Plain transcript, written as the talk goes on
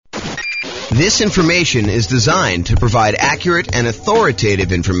This information is designed to provide accurate and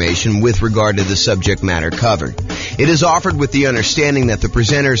authoritative information with regard to the subject matter covered. It is offered with the understanding that the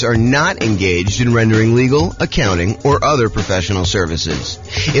presenters are not engaged in rendering legal, accounting, or other professional services.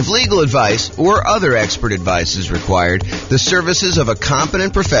 If legal advice or other expert advice is required, the services of a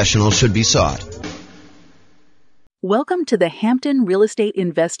competent professional should be sought. Welcome to the Hampton Real Estate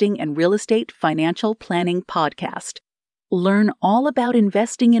Investing and Real Estate Financial Planning Podcast. Learn all about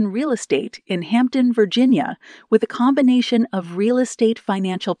investing in real estate in Hampton, Virginia, with a combination of real estate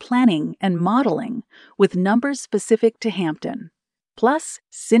financial planning and modeling with numbers specific to Hampton, plus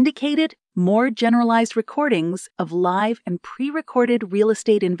syndicated, more generalized recordings of live and pre-recorded real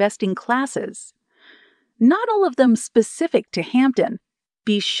estate investing classes. Not all of them specific to Hampton.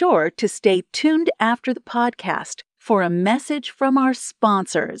 Be sure to stay tuned after the podcast for a message from our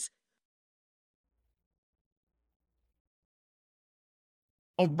sponsors.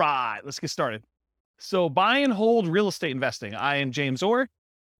 All right, let's get started. So buy and hold real estate investing. I am James Orr.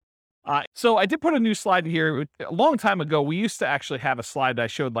 So I did put a new slide here. A long time ago, we used to actually have a slide that I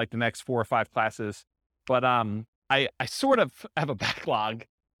showed like the next 4 or 5 classes. But I sort of have a backlog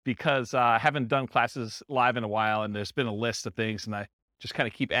because I haven't done classes live in a while. And there's been a list of things and I just kind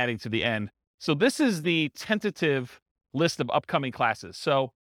of keep adding to the end. So this is the tentative list of upcoming classes.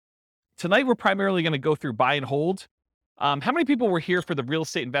 So tonight, we're primarily going to go through buy and hold. How many people were here for the real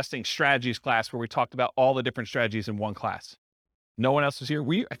estate investing strategies class where we talked about all the different strategies in one class? No one else was here?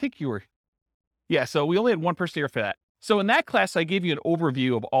 I think you were. Yeah, so we only had one person here for that. So in that class, I gave you an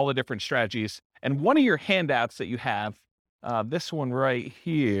overview of all the different strategies. And one of your handouts that you have, this one right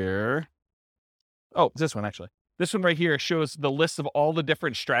here. Oh, this one actually. This one right here shows the list of all the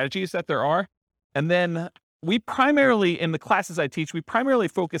different strategies that there are. And then we primarily, in the classes I teach, we primarily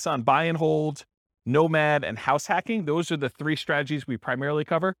focus on buy and hold, nomad, and house hacking. Those are the 3 strategies we primarily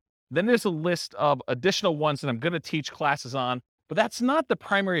cover. Then there's a list of additional ones that I'm going to teach classes on, but that's not the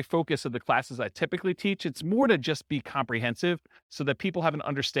primary focus of the classes I typically teach. It's more to just be comprehensive so that people have an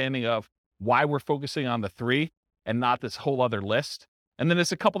understanding of why we're focusing on the 3 and not this whole other list. And then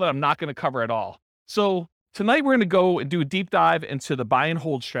there's a couple that I'm not going to cover at all. So tonight we're going to go and do a deep dive into the buy and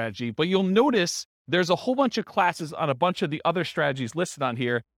hold strategy, but you'll notice there's a whole bunch of classes on a bunch of the other strategies listed on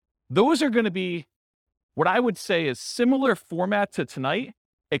here. Those are going to be what I would say is similar format to tonight,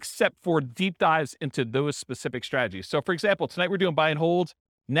 except for deep dives into those specific strategies. So for example, tonight we're doing buy and hold.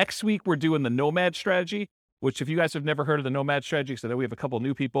 Next week, we're doing the nomad strategy, which if you guys have never heard of the nomad strategy, because I know we have a couple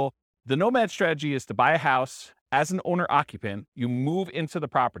new people, the nomad strategy is to buy a house as an owner occupant. You move into the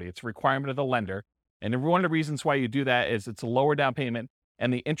property. It's a requirement of the lender. And one of the reasons why you do that is it's a lower down payment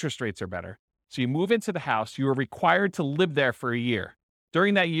and the interest rates are better. So you move into the house, you are required to live there for a year.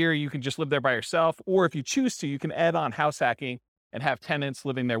 During that year, you can just live there by yourself, or if you choose to, you can add on house hacking and have tenants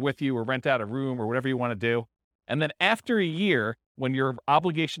living there with you or rent out a room or whatever you want to do. And then after a year, when your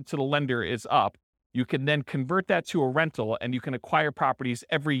obligation to the lender is up, you can then convert that to a rental and you can acquire properties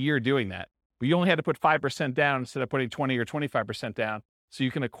every year doing that. But you only had to put 5% down instead of putting 20 or 25% down. So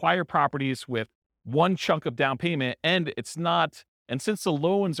you can acquire properties with one chunk of down payment, and since the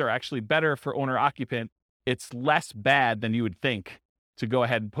loans are actually better for owner occupant, it's less bad than you would think to go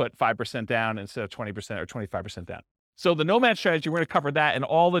ahead and put 5% down instead of 20% or 25% down. So the nomad strategy, we're going to cover that and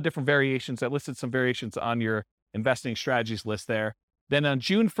all the different variations. I listed some variations on your investing strategies list there. Then on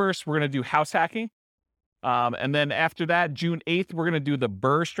June 1st, we're going to do house hacking. And then after that, June 8th, we're going to do the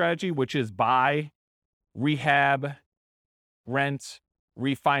BRRRR strategy, which is buy, rehab, rent,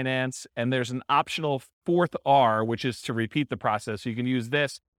 refinance. And there's an optional 4th R, which is to repeat the process. So you can use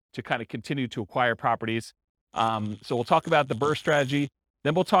this to kind of continue to acquire properties. So we'll talk about the BRRRR strategy.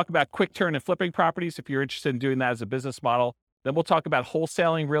 Then we'll talk about quick turn and flipping properties if you're interested in doing that as a business model. Then we'll talk about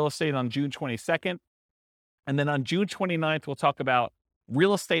wholesaling real estate on June 22nd. And then on June 29th, we'll talk about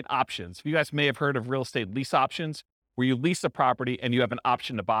real estate options. You guys may have heard of real estate lease options, where you lease a property and you have an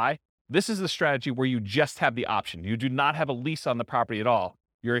option to buy. This is the strategy where you just have the option. You do not have a lease on the property at all.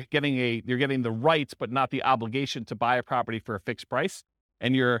 You're getting the rights, but not the obligation to buy a property for a fixed price.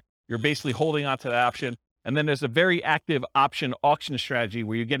 And you're basically holding on to that option. And then there's a very active option auction strategy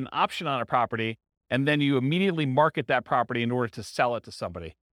where you get an option on a property and then you immediately market that property in order to sell it to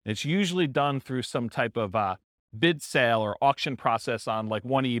somebody. And it's usually done through some type of bid sale or auction process on like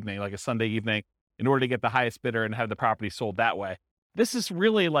one evening, like a Sunday evening, in order to get the highest bidder and have the property sold that way. This is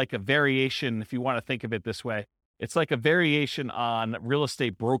really like a variation, if you want to think of it this way. It's like a variation on real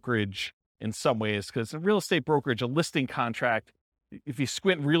estate brokerage in some ways, because a real estate brokerage, a listing contract, if you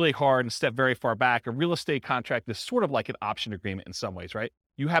squint really hard and step very far back, a real estate contract is sort of like an option agreement in some ways, right?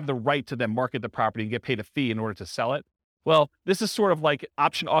 You have the right to then market the property and get paid a fee in order to sell it. Well, this is sort of like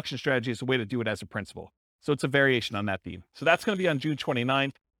option auction strategy is a way to do it as a principal. So it's a variation on that theme. So that's going to be on June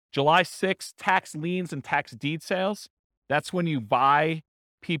 29th. July 6th, tax liens and tax deed sales. That's when you buy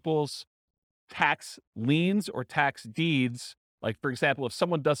people's tax liens or tax deeds. Like, for example, if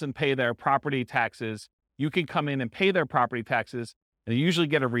someone doesn't pay their property taxes, you can come in and pay their property taxes, and you usually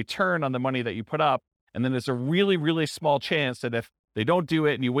get a return on the money that you put up. And then there's a really, really small chance that if they don't do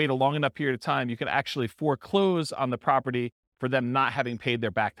it and you wait a long enough period of time, you can actually foreclose on the property for them not having paid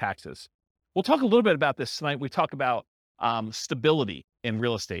their back taxes. We'll talk a little bit about this tonight. We talk about stability in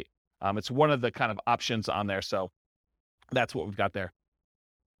real estate. It's one of the kind of options on there. So that's what we've got there.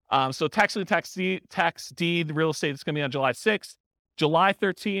 So tax lien, tax deed, real estate is going to be on July 6th. July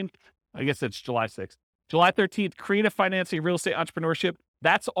 13th, I guess it's July 6th. July 13th, creative financing, real estate entrepreneurship.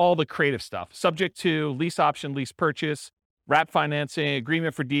 That's all the creative stuff. Subject to lease option, lease purchase, wrap financing,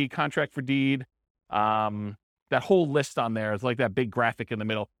 agreement for deed, contract for deed. That whole list on there is like that big graphic in the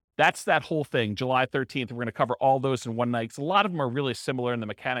middle. That's that whole thing. July 13th, we're going to cover all those in one night. 'Cause a lot of them are really similar in the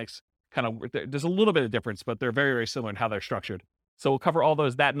mechanics. There's a little bit of difference, but they're very, very similar in how they're structured. So we'll cover all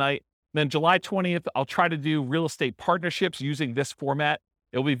those that night. Then July 20th, I'll try to do real estate partnerships using this format.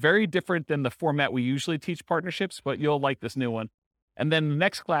 It'll be very different than the format we usually teach partnerships, but you'll like this new one. And then the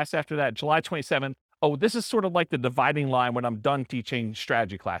next class after that, July 27th. Oh, this is sort of like the dividing line when I'm done teaching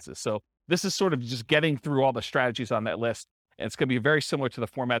strategy classes. So this is sort of just getting through all the strategies on that list. And it's going to be very similar to the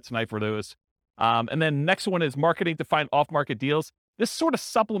format tonight for those. And then next one is marketing to find off-market deals. This sort of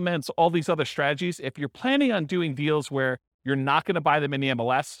supplements all these other strategies. If you're planning on doing deals where you're not going to buy them in the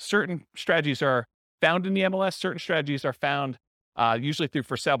MLS, certain strategies are found in the MLS. Certain strategies are found usually through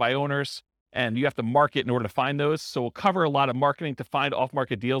for sale by owners, and you have to market in order to find those. So we'll cover a lot of marketing to find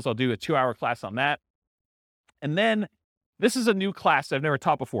off-market deals. I'll do a 2-hour class on that. And then this is a new class I've never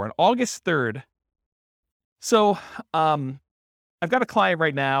taught before. On August 3rd, so I've got a client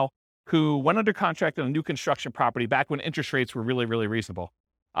right now who went under contract on a new construction property back when interest rates were really, really reasonable.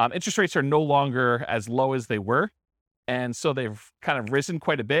 Interest rates are no longer as low as they were. And so they've kind of risen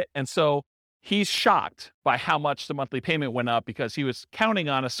quite a bit. And so he's shocked by how much the monthly payment went up because he was counting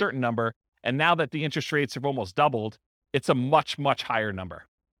on a certain number. And now that the interest rates have almost doubled, it's a much, much higher number.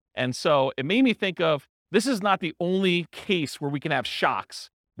 And so it made me think of, this is not the only case where we can have shocks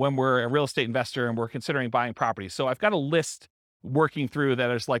when we're a real estate investor and we're considering buying properties. So I've got a list working through that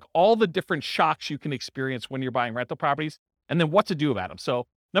is like all the different shocks you can experience when you're buying rental properties and then what to do about them. So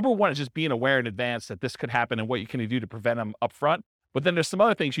number one is just being aware in advance that this could happen and what you can do to prevent them up front. But then there's some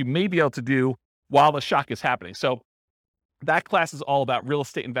other things you may be able to do while the shock is happening. So that class is all about real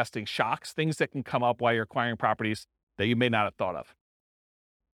estate investing shocks, things that can come up while you're acquiring properties that you may not have thought of.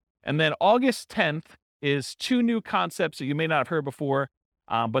 And then August 10th is 2 new concepts that you may not have heard before,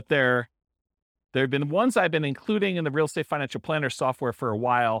 but there have been ones I've been including in the Real Estate Financial Planner software for a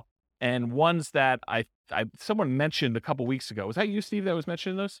while, and ones that someone mentioned a couple weeks ago. Was that you, Steve, that was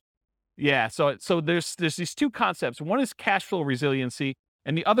mentioning those? Yeah. So there's these 2 concepts. One is cash flow resiliency,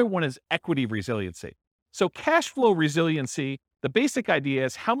 and the other one is equity resiliency. So cash flow resiliency, the basic idea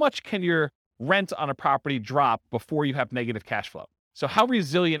is how much can your rent on a property drop before you have negative cash flow? So how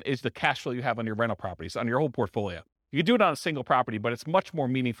resilient is the cash flow you have on your rental properties, on your whole portfolio? You can do it on a single property, but it's much more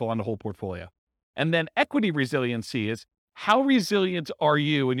meaningful on the whole portfolio. And then equity resiliency is how resilient are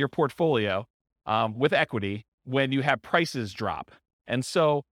you in your portfolio with equity when you have prices drop? And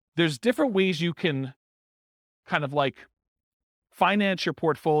so there's different ways you can kind of like finance your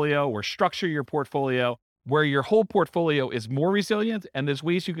portfolio or structure your portfolio where your whole portfolio is more resilient, and there's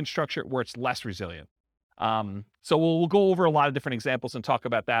ways you can structure it where it's less resilient. So we'll go over a lot of different examples and talk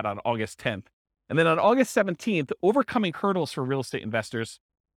about that on August 10th. And then on August 17th, overcoming hurdles for real estate investors.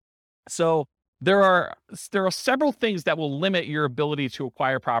 So there are several things that will limit your ability to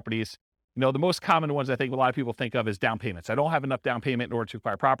acquire properties. You know, the most common ones I think a lot of people think of is down payments. I don't have enough down payment in order to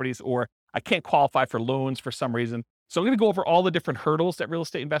acquire properties, or I can't qualify for loans for some reason. So I'm going to go over all the different hurdles that real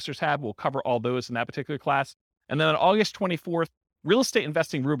estate investors have. We'll cover all those in that particular class. And then on August 24th, real estate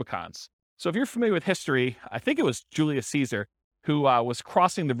investing Rubicons. So if you're familiar with history, I think it was Julius Caesar who was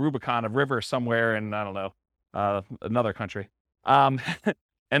crossing the Rubicon, a river somewhere in, I don't know, another country. And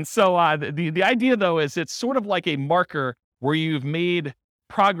so the idea, though, is it's sort of like a marker where you've made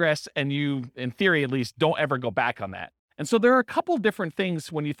progress and you, in theory at least, don't ever go back on that. And so there are a couple different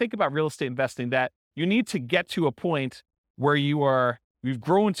things when you think about real estate investing that you need to get to a point where you've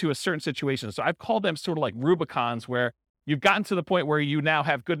grown to a certain situation. So I've called them sort of like Rubicons, where you've gotten to the point where you now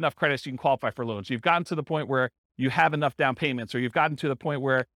have good enough credit so you can qualify for loans. You've gotten to the point where you have enough down payments, or you've gotten to the point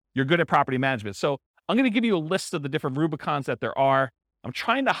where you're good at property management. So I'm going to give you a list of the different Rubicons that there are. I'm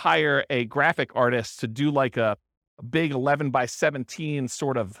trying to hire a graphic artist to do like a a big 11 by 17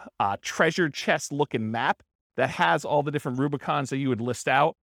 sort of treasure chest looking map that has all the different Rubicons that you would list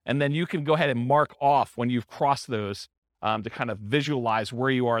out. And then you can go ahead and mark off when you've crossed those to kind of visualize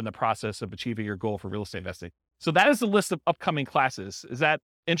where you are in the process of achieving your goal for real estate investing. So that is the list of upcoming classes. Is that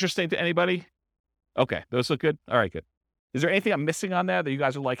interesting to anybody? Okay, those look good. All right, good. Is there anything I'm missing on there that you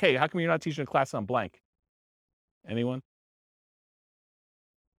guys are like, hey, how come you're not teaching a class on blank? Anyone?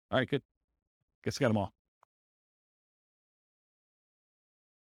 All right, good. Guess I got them all.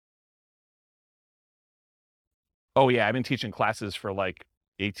 Oh yeah, I've been teaching classes for like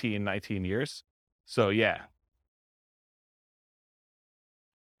 18, 19 years. So yeah.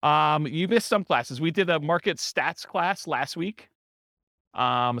 You missed some classes. We did a market stats class last week.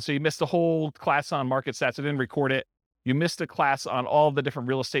 So you missed a whole class on market stats. I didn't record it. You missed a class on all the different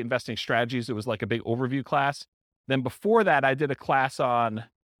real estate investing strategies. It was like a big overview class. Then before that, I did a class on,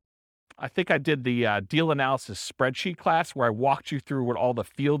 I think I did the deal analysis spreadsheet class where I walked you through what all the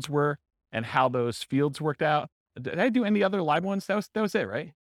fields were and how those fields worked out. Did I do any other live ones? That was it,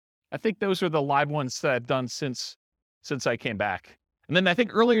 right? I think those are the live ones that I've done since I came back. And then I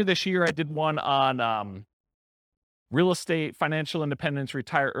think earlier this year, I did one on real estate, financial independence,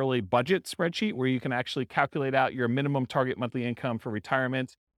 retire early budget spreadsheet, where you can actually calculate out your minimum target monthly income for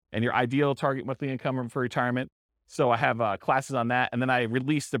retirement and your ideal target monthly income for retirement. So I have classes on that. And then I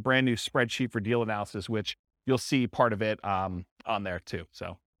released a brand new spreadsheet for deal analysis, which you'll see part of it on there too.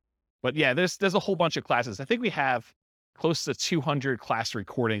 So, but yeah, there's a whole bunch of classes. I think we have close to 200 class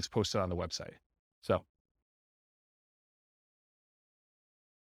recordings posted on the website. So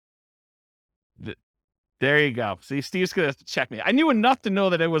there you go. See, Steve's going to check me. I knew enough to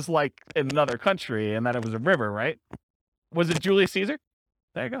know that it was like in another country and that it was a river, right? Was it Julius Caesar?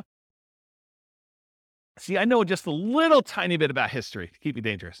 There you go. See, I know just a little tiny bit about history to keep me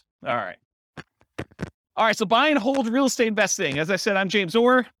dangerous. All right. All right, so buy and hold real estate investing. As I said, I'm James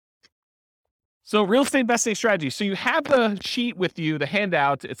Orr. So real estate investing strategies. So you have the sheet with you, the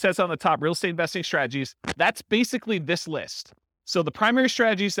handout. It says on the top, real estate investing strategies. That's basically this list. So the primary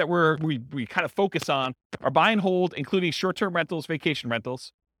strategies that we kind of focus on are buy and hold, including short-term rentals, vacation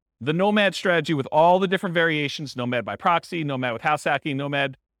rentals, the nomad strategy with all the different variations, nomad by proxy, nomad with house hacking,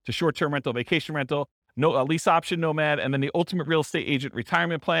 nomad to short-term rental, vacation rental, lease option nomad, and then the ultimate real estate agent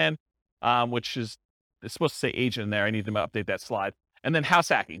retirement plan, which is, it's supposed to say agent in there. I need to update that slide. And then house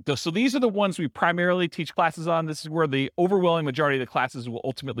hacking. So these are the ones we primarily teach classes on. This is where the overwhelming majority of the classes will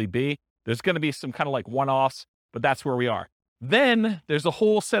ultimately be. There's going to be some kind of like one-offs, but that's where we are. Then there's a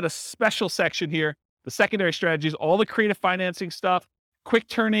whole set of special section here, the secondary strategies, all the creative financing stuff, quick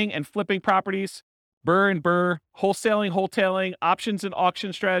turning and flipping properties, BRRRR and BRRRR, wholetailing, options and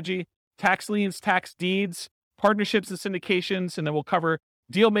auction strategy, tax liens, tax deeds, partnerships and syndications, and then we'll cover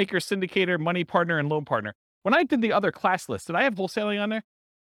deal maker, syndicator, money partner, and loan partner. When I did the other class list, did I have wholesaling on there?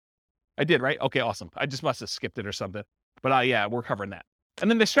 I did, right? Okay, awesome. I just must have skipped it or something. But yeah, we're covering that. And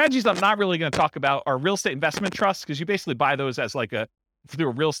then the strategies I'm not really going to talk about are real estate investment trusts, because you basically buy those as like through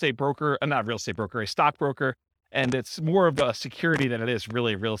a real estate broker, not a real estate broker, a stockbroker. And it's more of a security than it is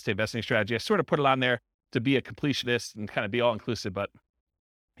really a real estate investing strategy. I sort of put it on there to be a completionist and kind of be all inclusive, but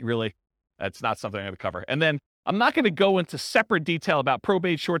really, that's not something I'm going to cover. And then I'm not going to go into separate detail about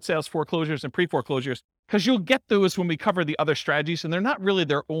probate, short sales, foreclosures, and pre-foreclosures, because you'll get those when we cover the other strategies, and they're not really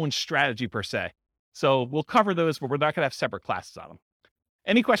their own strategy per se. So we'll cover those, but we're not going to have separate classes on them.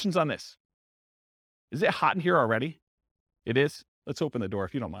 Any questions on this? Is it hot in here already? It is? Let's open the door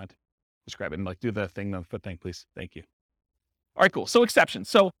if you don't mind. Just grab it and do the thing, the foot thing, please. Thank you. All right, cool. So exceptions.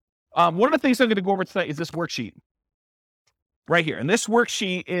 So one of the things I'm going to go over tonight is this worksheet right here. And this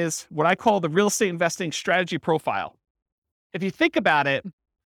worksheet is what I call the real estate investing strategy profile. If you think about it,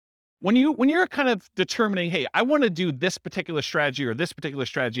 when you're kind of determining, hey, I want to do this particular strategy or this particular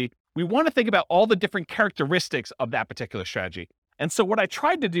strategy, we want to think about all the different characteristics of that particular strategy. And so what I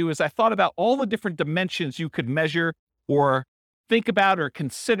tried to do is I thought about all the different dimensions you could measure or think about or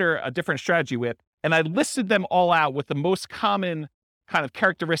consider a different strategy with. And I listed them all out with the most common kind of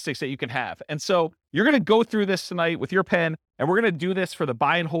characteristics that you can have. And so you're going to go through this tonight with your pen, and we're going to do this for the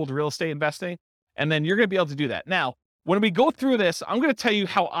buy and hold real estate investing. And then you're going to be able to do that. Now, when we go through this, I'm going to tell you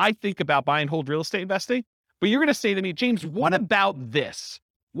how I think about buy and hold real estate investing, but you're going to say to me, James, what about this?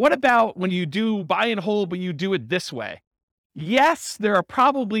 What about when you do buy and hold, but you do it this way? Yes, there are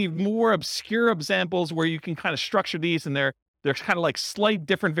probably more obscure examples where you can kind of structure these, and there's kind of like slight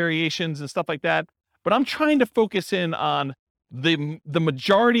different variations and stuff like that. But I'm trying to focus in on the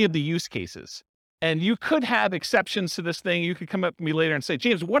majority of the use cases. And you could have exceptions to this thing. You could come up to me later and say,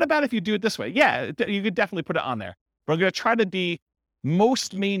 James, what about if you do it this way? Yeah, you could definitely put it on there. But I'm going to try to be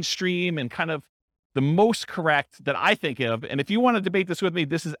most mainstream and kind of the most correct that I think of. And if you want to debate this with me,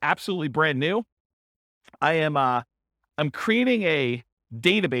 this is absolutely brand new. I'm creating a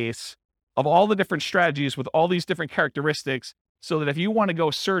database of all the different strategies with all these different characteristics, so that if you want to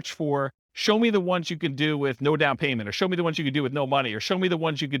go search for, show me the ones you could do with no down payment, or show me the ones you could do with no money, or show me the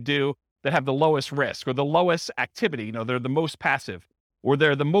ones you could do that have the lowest risk or the lowest activity, they're the most passive or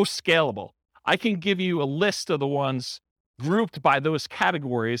they're the most scalable. I can give you a list of the ones grouped by those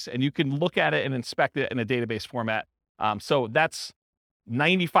categories, and you can look at it and inspect it in a database format. So that's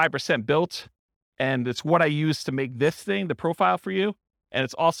 95% built, and it's what I use to make this thing, the profile for you. And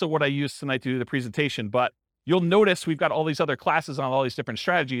it's also what I use tonight to do the presentation. But you'll notice we've got all these other classes on all these different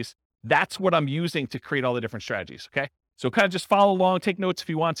strategies. That's what I'm using to create all the different strategies, okay? So kind of just follow along, take notes if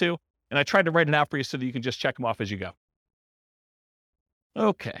you want to. And I tried to write it out for you so that you can just check them off as you go.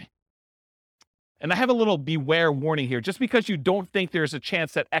 Okay. And I have a little beware warning here. Just because you don't think there's a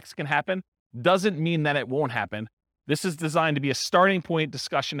chance that X can happen doesn't mean that it won't happen. This is designed to be a starting point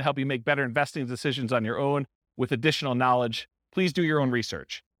discussion to help you make better investing decisions on your own with additional knowledge. Please do your own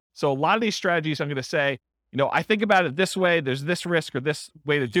research. So a lot of these strategies, I'm going to say, I think about it this way, there's this risk or this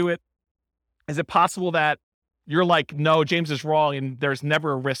way to do it. Is it possible that you're like, no, James is wrong, and there's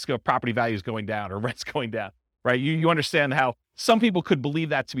never a risk of property values going down or rents going down, right? You understand how some people could believe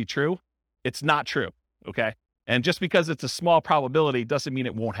that to be true. It's not true, okay? And just because it's a small probability doesn't mean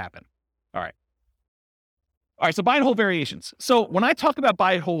it won't happen. All right, so buy and hold variations. So when I talk about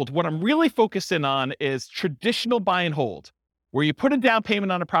buy and hold, what I'm really focusing on is traditional buy and hold, where you put a down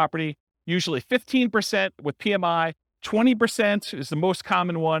payment on a property, usually 15% with PMI, 20% is the most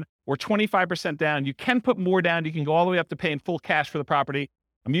common one, or 25% down. You can put more down. You can go all the way up to paying full cash for the property.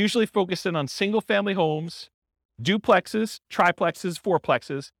 I'm usually focusing on single family homes, duplexes, triplexes,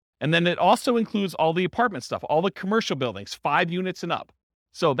 fourplexes, and then it also includes all the apartment stuff, all the commercial buildings, 5 units and up.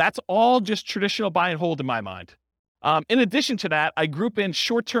 So that's all just traditional buy and hold in my mind. In addition to that, I group in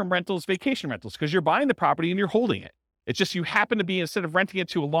short-term rentals, vacation rentals, because you're buying the property and you're holding it. It's just you happen to be, instead of renting it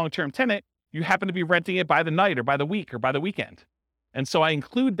to a long-term tenant, you happen to be renting it by the night or by the week or by the weekend. And so I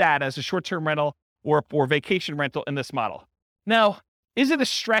include that as a short-term rental or vacation rental in this model. Now, is it a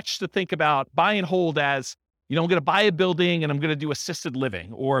stretch to think about buy and hold as, I'm going to buy a building and I'm going to do assisted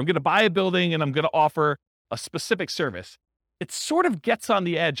living, or I'm going to buy a building and I'm going to offer a specific service? It sort of gets on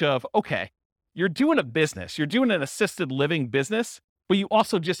the edge of, okay, you're doing a business, you're doing an assisted living business, but you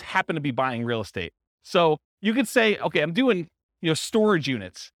also just happen to be buying real estate. So you could say, okay, I'm doing, storage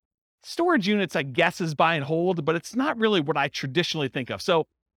units. Storage units, I guess, is buy and hold, but it's not really what I traditionally think of. So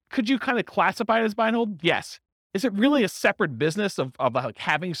could you kind of classify it as buy and hold? Yes. Is it really a separate business of like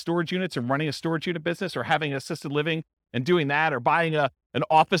having storage units and running a storage unit business, or having assisted living and doing that, or buying an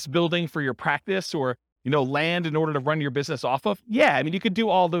office building for your practice, or, land in order to run your business off of? Yeah. I mean, you could do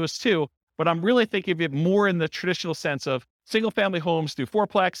all those too, but I'm really thinking of it more in the traditional sense of single family homes through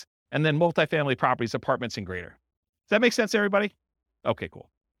fourplex, and then multifamily properties, apartments, and greater. Does that make sense, everybody? Okay, cool.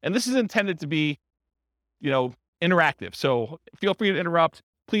 And this is intended to be, interactive. So feel free to interrupt.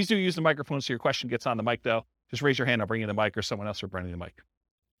 Please do use the microphone so your question gets on the mic, though. Just raise your hand. I'll bring you the mic, or someone else will bring you the mic.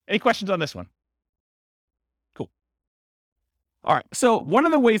 Any questions on this one? Cool. All right. So one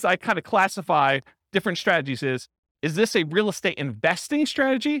of the ways I kind of classify different strategies is this a real estate investing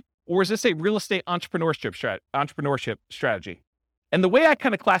strategy, or is this a real estate entrepreneurship strategy? And the way I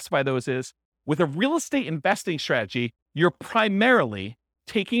kind of classify those is, with a real estate investing strategy, you're primarily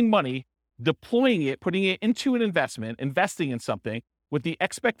taking money, deploying it, putting it into an investment, investing in something with the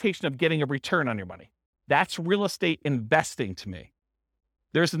expectation of getting a return on your money. That's real estate investing to me.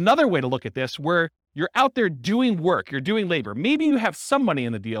 There's another way to look at this where you're out there doing work, you're doing labor. Maybe you have some money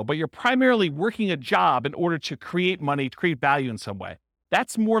in the deal, but you're primarily working a job in order to create money, to create value in some way.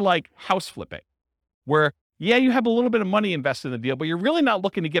 That's more like house flipping, where, yeah, you have a little bit of money invested in the deal, but you're really not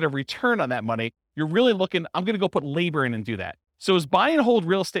looking to get a return on that money. You're really looking, I'm going to go put labor in and do that. So is buy and hold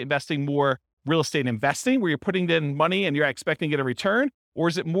real estate investing more real estate investing, where you're putting in money and you're expecting to get a return? Or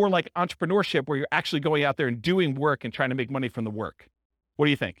is it more like entrepreneurship, where you're actually going out there and doing work and trying to make money from the work? What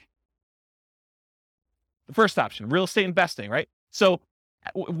do you think? The first option, real estate investing, right? So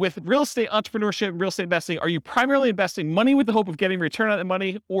with real estate entrepreneurship, real estate investing, are you primarily investing money with the hope of getting a return on that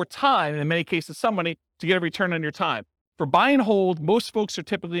money, or time, in many cases some money, to get a return on your time? For buy and hold, most folks are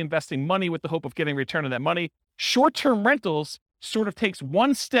typically investing money with the hope of getting a return on that money. Short-term rentals sort of takes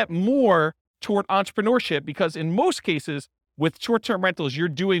one step more toward entrepreneurship, because in most cases with short-term rentals, you're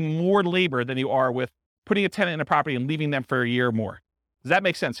doing more labor than you are with putting a tenant in a property and leaving them for a year or more. Does that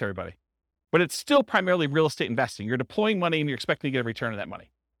make sense, everybody? But it's still primarily real estate investing. You're deploying money and you're expecting to get a return on that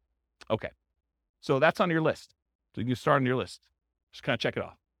money. Okay. So that's on your list. So you can start on your list. Just kind of check it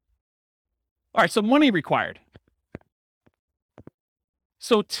off. All right, so money required.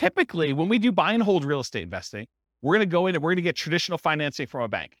 So typically when we do buy and hold real estate investing, we're going to go in and we're going to get traditional financing from a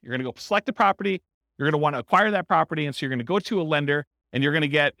bank. You're going to go select a property. You're going to want to acquire that property. And so you're going to go to a lender and you're going to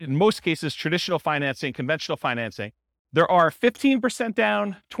get, in most cases, traditional financing, conventional financing. There are 15%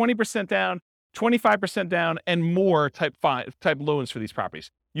 down, 20% down, 25% down, and more type loans for these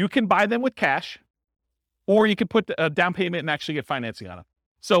properties. You can buy them with cash, or you can put a down payment and actually get financing on them.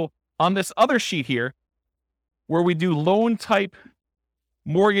 So on this other sheet here, where we do loan type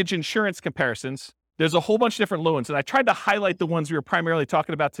mortgage insurance comparisons, there's a whole bunch of different loans. And I tried to highlight the ones we were primarily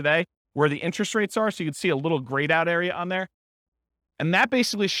talking about today, where the interest rates are. So you can see a little grayed out area on there. And that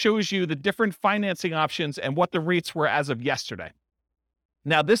basically shows you the different financing options and what the rates were as of yesterday.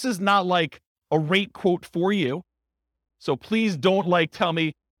 Now, this is not like a rate quote for you. So please don't tell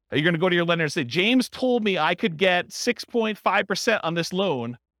me you're going to go to your lender and say, James told me I could get 6.5% on this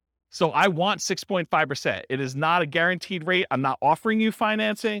loan, so I want 6.5%. It is not a guaranteed rate. I'm not offering you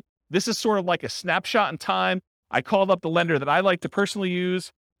financing. This is sort of like a snapshot in time. I called up the lender that I like to personally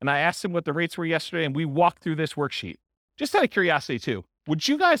use, and I asked him what the rates were yesterday, and we walked through this worksheet. Just out of curiosity too, would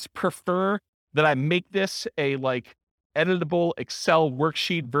you guys prefer that I make this a editable Excel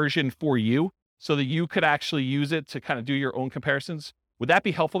worksheet version for you so that you could actually use it to kind of do your own comparisons? Would that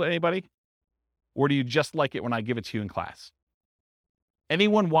be helpful to anybody? Or do you just like it when I give it to you in class?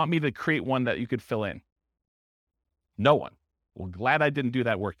 Anyone want me to create one that you could fill in? No one. Well, glad I didn't do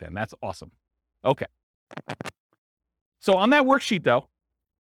that work then. That's awesome. Okay. So on that worksheet though,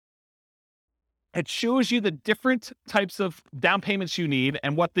 it shows you the different types of down payments you need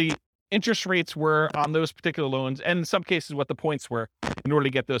and what the interest rates were on those particular loans, and in some cases what the points were in order to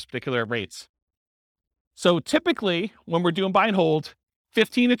get those particular rates. So typically when we're doing buy and hold,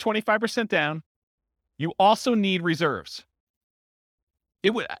 15 to 25% down, you also need reserves. It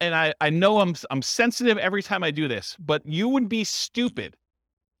would, and I know I'm sensitive every time I do this, but you would be stupid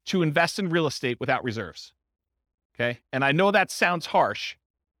to invest in real estate without reserves. Okay? And I know that sounds harsh,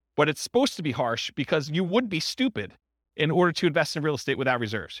 but it's supposed to be harsh because you would be stupid in order to invest in real estate without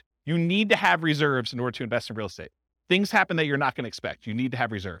reserves. You need to have reserves in order to invest in real estate. Things happen that you're not going to expect. You need to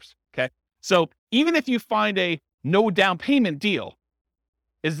have reserves. Okay? So even if you find a no down payment deal,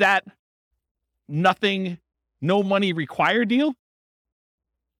 is that nothing, no money required deal?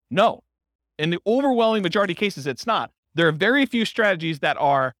 No. In the overwhelming majority of cases, it's not. There are very few strategies that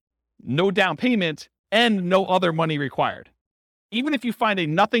are no down payment and no other money required. Even if you find a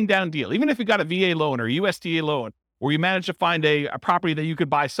nothing down deal, even if you got a VA loan or USDA loan, or you manage to find a property that you could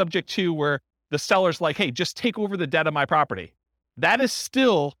buy subject to where the seller's like, hey, just take over the debt of my property. That is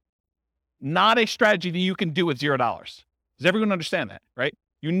still not a strategy that you can do with $0. Does everyone understand that, right?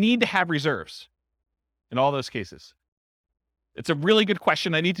 You need to have reserves in all those cases. It's a really good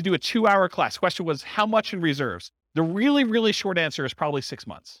question. I need to do a 2-hour class. Question was, how much in reserves? The really, really short answer is probably 6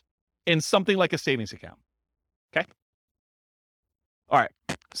 months in something like a savings account. Okay. All right.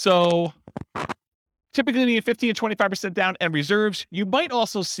 So typically you need 15 to 25% down and reserves. You might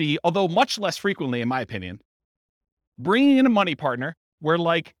also see, although much less frequently, in my opinion, bringing in a money partner where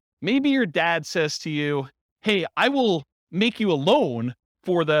maybe your dad says to you, hey, I will make you a loan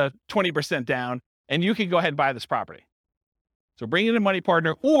for the 20% down and you can go ahead and buy this property. So bring in a money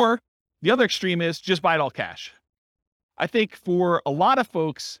partner, or the other extreme is just buy it all cash. I think for a lot of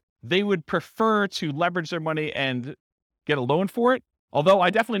folks, they would prefer to leverage their money and get a loan for it. Although I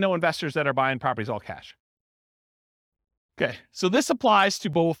definitely know investors that are buying properties all cash. Okay, so this applies to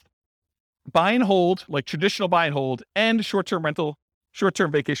both buy and hold, like traditional buy and hold, and short-term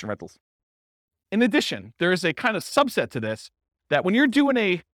vacation rentals. In addition, there is a kind of subset to this that when you're doing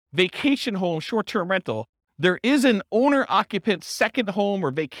a vacation home short-term rental, there is an owner-occupant second home or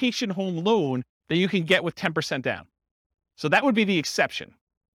vacation home loan that you can get with 10% down. So that would be the exception.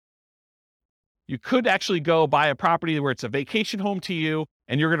 You could actually go buy a property where it's a vacation home to you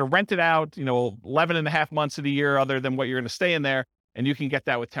and you're going to rent it out, 11 and a half months of the year other than what you're going to stay in there, and you can get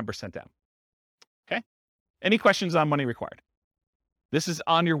that with 10% down. Okay? Any questions on money required? This is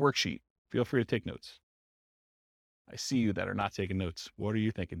on your worksheet. Feel free to take notes. I see you that are not taking notes. What are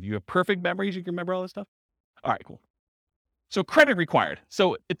you thinking? Do you have perfect memories? You can remember all this stuff? All right, cool. So credit required.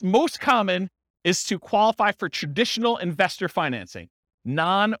 So it's most common is to qualify for traditional investor financing,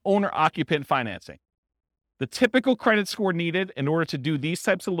 non-owner occupant financing. The typical credit score needed in order to do these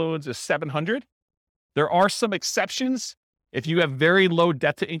types of loans is 700. There are some exceptions if you have very low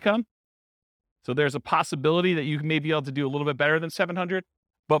debt to income. So there's a possibility that you may be able to do a little bit better than 700,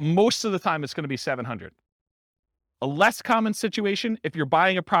 but most of the time it's going to be 700. A less common situation, if you're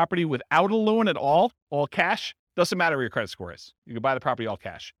buying a property without a loan at all cash, doesn't matter what your credit score is. You can buy the property all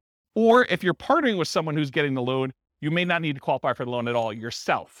cash. Or if you're partnering with someone who's getting the loan, you may not need to qualify for the loan at all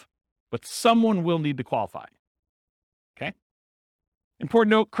yourself, but someone will need to qualify. Okay?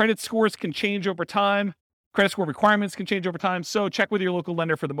 Important note, credit scores can change over time. Credit score requirements can change over time. So check with your local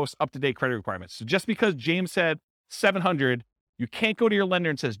lender for the most up-to-date credit requirements. So just because James said 700, you can't go to your lender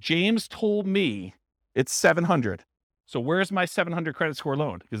and says, James told me it's 700. So where's my 700 credit score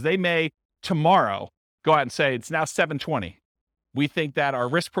loan? Because they may tomorrow go out and say it's now 720. We think that our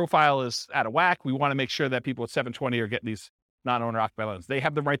risk profile is out of whack. We want to make sure that people at 720 are getting these non-owner occupied loans. They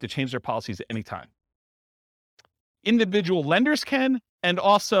have the right to change their policies at any time. Individual lenders can, and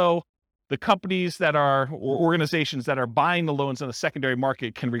also the companies that are, or organizations that are buying the loans in the secondary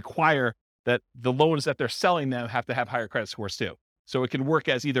market can require that the loans that they're selling them have to have higher credit scores too. So it can work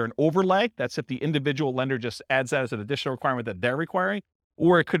as either an overlay, that's if the individual lender just adds that as an additional requirement that they're requiring,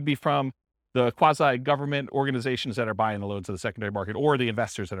 or it could be from the quasi-government organizations that are buying the loans in the secondary market or the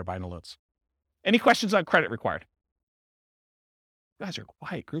investors that are buying the loans. Any questions on credit required? You guys are a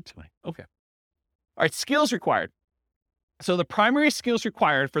quiet group tonight. Okay. All right, skills required. So the primary skills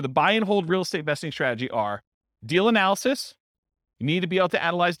required for the buy and hold real estate investing strategy are deal analysis. You need to be able to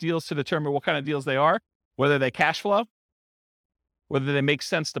analyze deals to determine what kind of deals they are, whether they cash flow, whether they make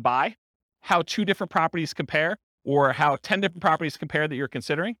sense to buy, how 2 different properties compare, or how 10 different properties compare that you're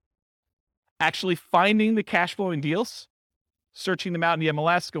considering. Actually finding the cash flowing deals, searching them out in the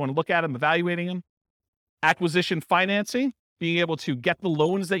MLS, going to look at them, evaluating them. Acquisition financing, being able to get the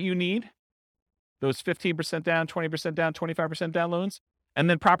loans that you need, those 15% down, 20% down, 25% down loans, and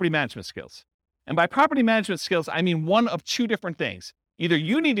then property management skills. And by property management skills, I mean one of 2 different things. Either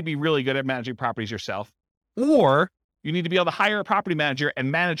you need to be really good at managing properties yourself, or you need to be able to hire a property manager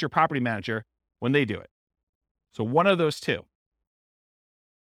and manage your property manager when they do it. So one of those 2.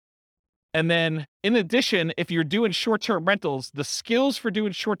 And then in addition, if you're doing short-term rentals, the skills for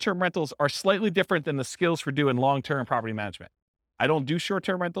doing short-term rentals are slightly different than the skills for doing long-term property management. I don't do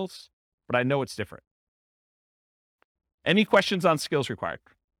short-term rentals, but I know it's different. Any questions on skills required?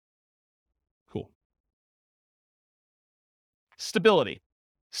 Cool. Stability.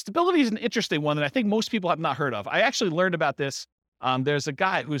 Stability is an interesting one that I think most people have not heard of. I actually learned about this. There's a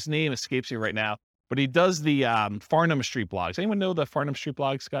guy whose name escapes me right now, but he does the Farnam Street blogs. Anyone know the Farnam Street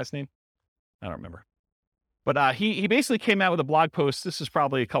blogs guy's name? I don't remember. But he basically came out with a blog post. This is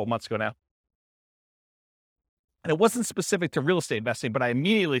probably a couple months ago now. And it wasn't specific to real estate investing, but I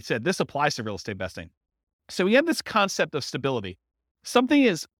immediately said, this applies to real estate investing. So we have this concept of stability. Something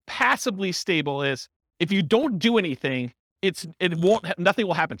is passively stable is if you don't do anything, nothing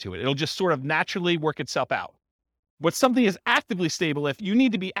will happen to it. It'll just sort of naturally work itself out. But something is actively stable if you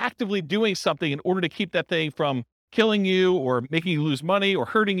need to be actively doing something in order to keep that thing from killing you or making you lose money or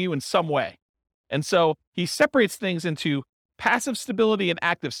hurting you in some way. And so he separates things into passive stability and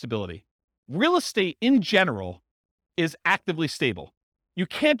active stability. Real estate in general is actively stable. You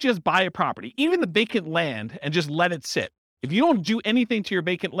can't just buy a property, even the vacant land, and just let it sit. If you don't do anything to your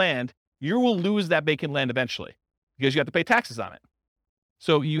vacant land, you will lose that vacant land eventually because you have to pay taxes on it.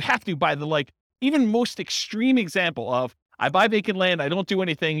 So you have to, by the even most extreme example of, I buy vacant land, I don't do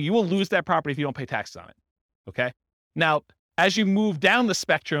anything, you will lose that property if you don't pay taxes on it. Okay? Now, as you move down the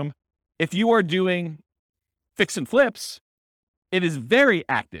spectrum, if you are doing fix and flips, it is very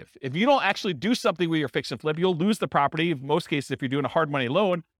active. If you don't actually do something with your fix and flip, you'll lose the property. In most cases, if you're doing a hard money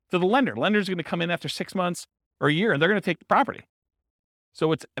loan, to the lender. Lender's going to come in after 6 months or a year, and they're going to take the property.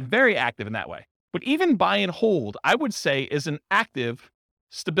 So it's very active in that way. But even buy and hold, I would say, is an active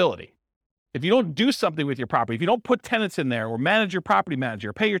stability. If you don't do something with your property, if you don't put tenants in there or manage your property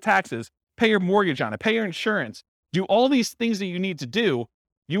manager, pay your taxes, pay your mortgage on it, pay your insurance, do all these things that you need to do,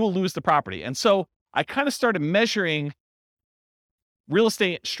 you will lose the property. And so I kind of started measuring real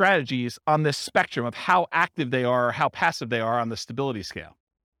estate strategies on this spectrum of how active they are or how passive they are on the stability scale.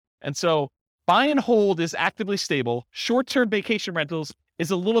 And so buy and hold is actively stable. Short-term vacation rentals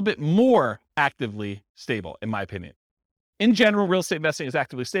is a little bit more actively stable, in my opinion. In general, real estate investing is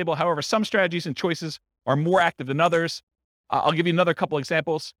actively stable. However, some strategies and choices are more active than others. I'll give you another couple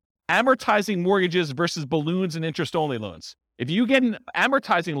examples. Amortizing mortgages versus balloons and interest-only loans. If you get an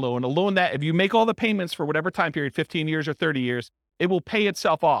amortizing loan, a loan that if you make all the payments for whatever time period, 15 years or 30 years, it will pay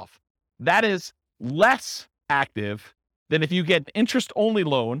itself off. That is less active than if you get an interest-only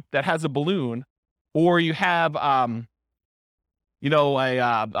loan that has a balloon, or you have, well,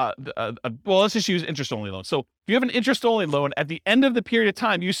 let's just use interest-only loan. So if you have an interest-only loan, at the end of the period of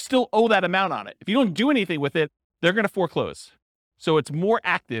time, you still owe that amount on it. If you don't do anything with it, they're going to foreclose. So it's more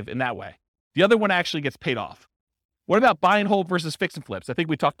active in that way. The other one actually gets paid off. What about buy and hold versus fix and flips? I think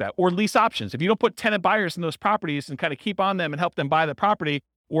we talked about, or lease options. If you don't put tenant buyers in those properties and kind of keep on them and help them buy the property,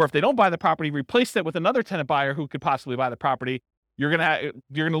 Or if they don't buy the property, replace it with another tenant buyer who could possibly buy the property. You're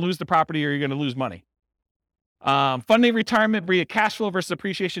gonna lose the property, or you're gonna lose money. Funding retirement via cash flow versus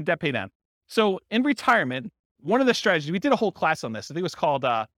appreciation, debt pay down. So in retirement, one of the strategies, we did a whole class on this. I think it was called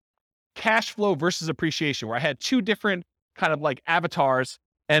cash flow versus appreciation, where I had two different kind of like avatars,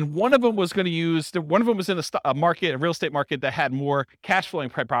 and one of them was going to one of them was in a market, a real estate market that had more cash flowing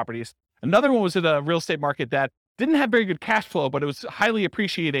properties. Another one was in a real estate market that didn't have very good cash flow, but it was highly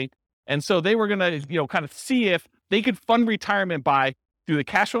appreciating. And so they were going to, kind of see if they could fund retirement by through the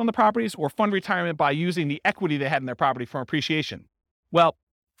cash flow on the properties, or fund retirement by using the equity they had in their property from appreciation. Well,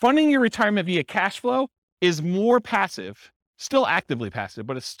 funding your retirement via cash flow is more passive, still actively passive,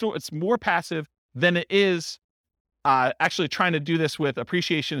 but it's more passive than it is actually trying to do this with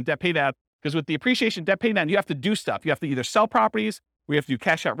appreciation and debt pay down. Because with the appreciation debt pay down, you have to do stuff. You have to either sell properties, we have to do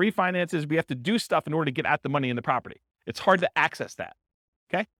cash out refinances, we have to do stuff in order to get at the money in the property. It's hard to access that.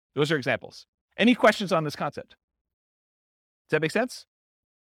 Okay, those are examples. Any questions on this concept? Does that make sense?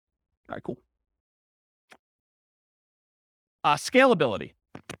 All right, cool. Scalability.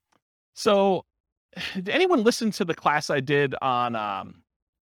 So did anyone listen to the class I did on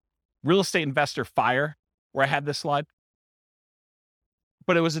Real Estate Investor Fire, where I had this slide?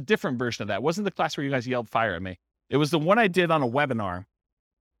 But it was a different version of that. It wasn't the class where you guys yelled fire at me. It was the one I did on a webinar.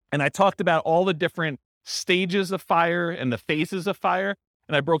 And I talked about all the different stages of fire and the phases of fire.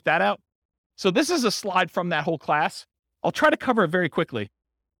 And I broke that out. So this is a slide from that whole class. I'll try to cover it very quickly.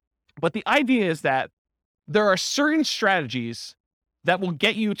 But the idea is that there are certain strategies that will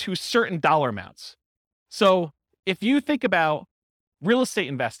get you to certain dollar amounts. So if you think about real estate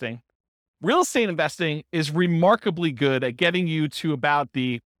investing is remarkably good at getting you to about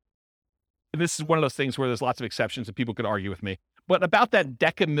this is one of those things where there's lots of exceptions and people could argue with me, but about that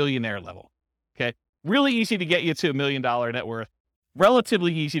deca-millionaire level. Okay. Really easy to get you to $1 million net worth,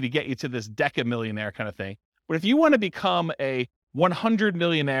 relatively easy to get you to this deca-millionaire kind of thing. But if you want to become a 100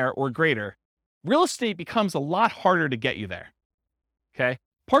 millionaire or greater, real estate becomes a lot harder to get you there. Okay.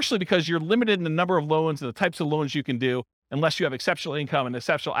 Partially because you're limited in the number of loans and the types of loans you can do unless you have exceptional income and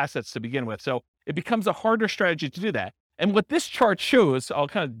exceptional assets to begin with. So it becomes a harder strategy to do that. And what this chart shows, I'll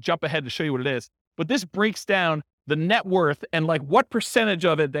kind of jump ahead to show you what it is, but this breaks down the net worth and like what percentage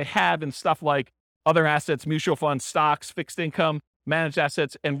of it they have in stuff like other assets, mutual funds, stocks, fixed income, managed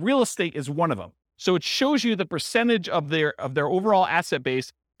assets, and real estate is one of them. So it shows you the percentage of their overall asset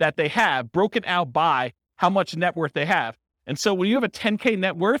base that they have broken out by how much net worth they have. And so when you have a 10K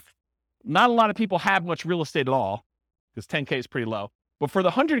net worth, not a lot of people have much real estate at all, because 10K is pretty low. But for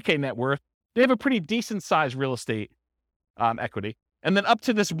the 100K net worth, they have a pretty decent sized real estate equity. And then up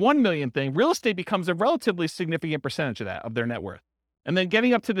to this 1 million thing, real estate becomes a relatively significant percentage of that, of their net worth. And then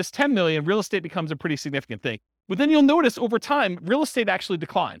getting up to this 10 million, real estate becomes a pretty significant thing. But then you'll notice over time, real estate actually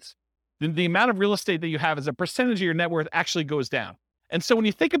declines. The amount of real estate that you have as a percentage of your net worth actually goes down. And so when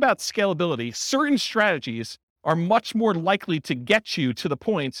you think about scalability, certain strategies are much more likely to get you to the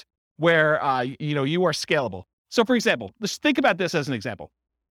point where you are scalable. So for example, let's think about this as an example.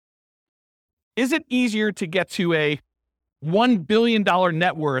 Is it easier to get to a $1 billion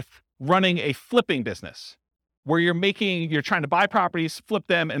net worth running a flipping business where you're trying to buy properties, flip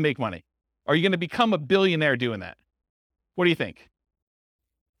them, and make money? Are you going to become a billionaire doing that? What do you think?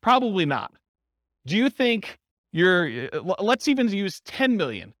 Probably not. Do you think let's even use 10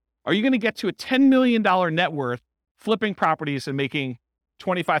 million. Are you going to get to a $10 million net worth flipping properties and making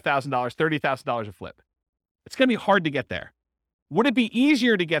 $25,000, $30,000 a flip? It's going to be hard to get there. Would it be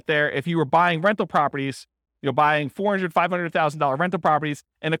easier to get there if you were buying rental properties, buying $400,000, $500,000 rental properties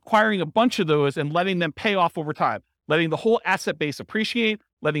and acquiring a bunch of those and letting them pay off over time, letting the whole asset base appreciate,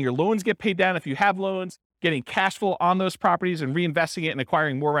 letting your loans get paid down if you have loans, getting cash flow on those properties and reinvesting it and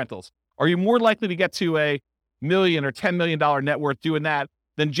acquiring more rentals? Are you more likely to get to a $1 million or $10 million net worth doing that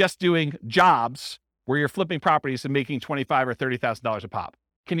than just doing jobs where you're flipping properties and making $25,000 or $30,000 a pop?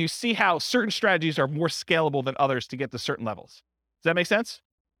 Can you see how certain strategies are more scalable than others to get to certain levels? Does that make sense?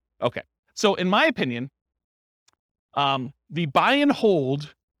 Okay. So in my opinion, the buy and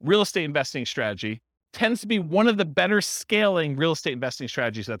hold real estate investing strategy tends to be one of the better scaling real estate investing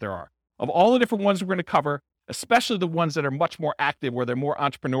strategies that there are. Of all the different ones we're going to cover, especially the ones that are much more active, where they're more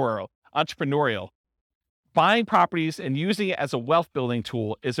entrepreneurial, buying properties and using it as a wealth building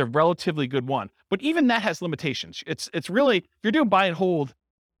tool is a relatively good one. But even that has limitations. It's really, if you're doing buy and hold,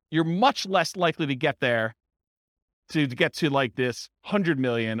 you're much less likely to get there to get to like this 100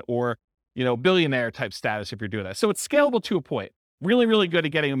 million or, billionaire type status if you're doing that. So it's scalable to a point. Really, really good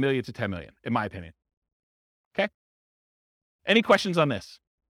at getting $1 million to 10 million, in my opinion. Okay. Any questions on this?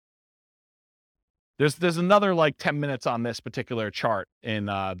 There's another like 10 minutes on this particular chart in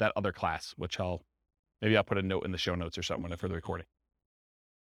that other class, which maybe I'll put a note in the show notes or something for the recording.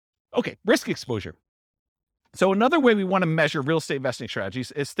 Okay, risk exposure. So another way we want to measure real estate investing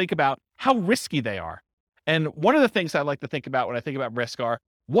strategies is think about how risky they are. And one of the things I like to think about when I think about risk are,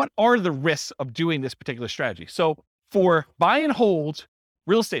 what are the risks of doing this particular strategy? So for buy and hold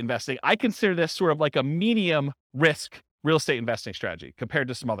real estate investing, I consider this sort of like a medium risk real estate investing strategy compared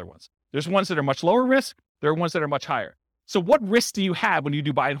to some other ones. There's ones that are much lower risk. There are ones that are much higher. So what risk do you have when you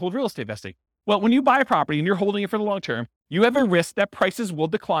do buy and hold real estate investing? Well, when you buy a property and you're holding it for the long term, you have a risk that prices will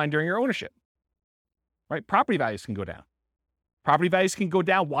decline during your ownership, right? Property values can go down. Property values can go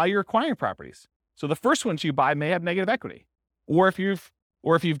down while you're acquiring properties. So the first ones you buy may have negative equity, or if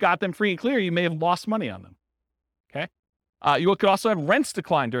you've got them free and clear, you may have lost money on them. Okay. You could also have rents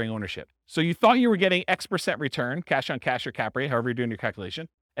decline during ownership. So you thought you were getting X% return, cash on cash or cap rate, however you're doing your calculation.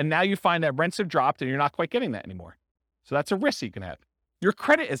 And now you find that rents have dropped and you're not quite getting that anymore. So that's a risk you can have. Your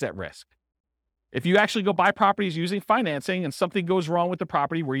credit is at risk. If you actually go buy properties using financing and something goes wrong with the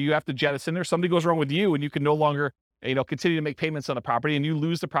property where you have to jettison, or something goes wrong with you and you can no longer, continue to make payments on the property and you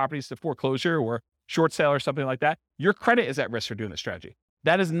lose the properties to foreclosure or short sale or something like that, your credit is at risk for doing this strategy.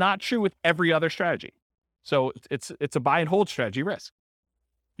 That is not true with every other strategy. So it's a buy and hold strategy risk.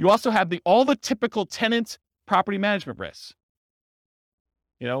 You also have all the typical tenant property management risks.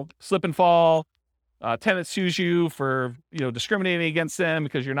 Slip and fall, tenant sues you for, discriminating against them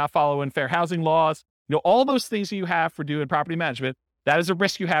because you're not following fair housing laws. All those things that you have for doing property management, that is a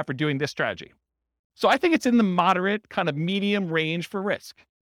risk you have for doing this strategy. So I think it's in the moderate kind of medium range for risk.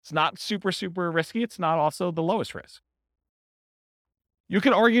 It's not super, super risky. It's not also the lowest risk. You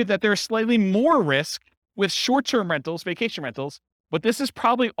can argue that there's slightly more risk with short-term rentals, vacation rentals, but this is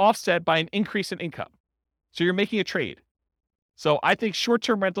probably offset by an increase in income. So you're making a trade. So I think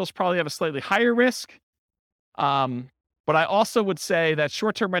short-term rentals probably have a slightly higher risk. But I also would say that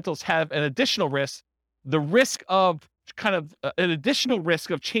short-term rentals have an additional risk, the risk of an additional risk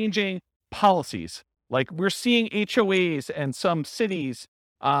of changing policies. Like we're seeing HOAs and some cities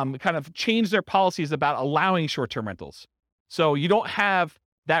kind of change their policies about allowing short-term rentals. So you don't have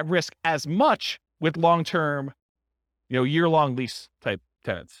that risk as much with long-term, year-long lease type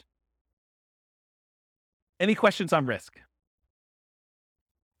tenants. Any questions on risk?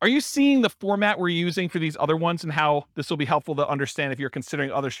 Are you seeing the format we're using for these other ones and how this will be helpful to understand if you're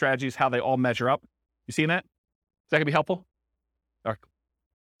considering other strategies, how they all measure up? You seeing that? Is that gonna be helpful? All right.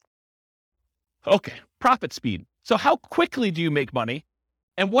 Okay, profit speed. So how quickly do you make money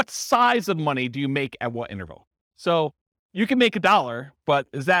and what size of money do you make at what interval? So you can make $1, but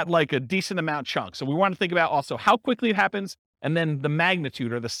is that like a decent amount chunk? So we want to think about also how quickly it happens and then the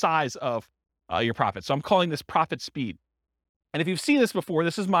magnitude or the size of your profit. So I'm calling this profit speed. And if you've seen this before,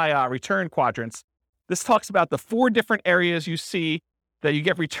 this is my return quadrants. This talks about the 4 different areas you see that you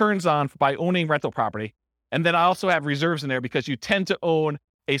get returns on by owning rental property. And then I also have reserves in there because you tend to own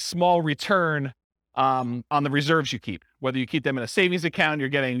a small return on the reserves you keep. Whether you keep them in a savings account, you're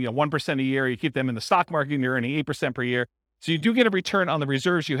getting 1% a year. You keep them in the stock market, and you're earning 8% per year. So you do get a return on the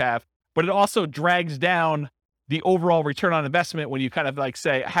reserves you have, but it also drags down the overall return on investment when you kind of like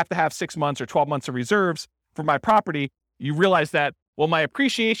say, I have to have 6 months or 12 months of reserves for my property. You realize that, well, my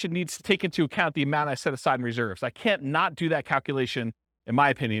appreciation needs to take into account the amount I set aside in reserves. I can't not do that calculation, in my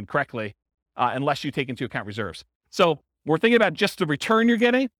opinion, correctly, unless you take into account reserves. So we're thinking about just the return you're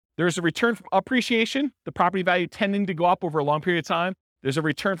getting. There's a return from appreciation, the property value tending to go up over a long period of time. There's a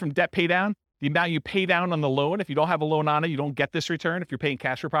return from debt pay down, the amount you pay down on the loan. If you don't have a loan on it, you don't get this return. If you're paying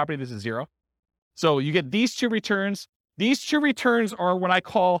cash for property, this is 0. So you get these 2 returns. These 2 returns are what I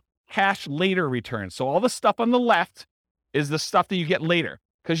call cash later returns. So all the stuff on the left is the stuff that you get later,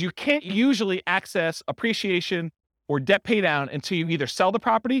 because you can't usually access appreciation or debt pay down until you either sell the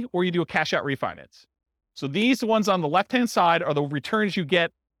property or you do a cash out refinance. So these ones on the left-hand side are the returns you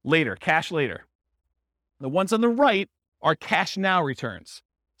get later, cash later. The ones on the right are cash now returns.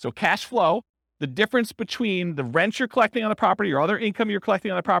 So cash flow, the difference between the rent you're collecting on the property or other income you're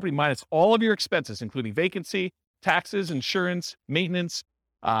collecting on the property minus all of your expenses, including vacancy, taxes, insurance, maintenance,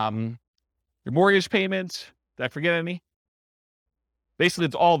 your mortgage payments. Did I forget any? Basically,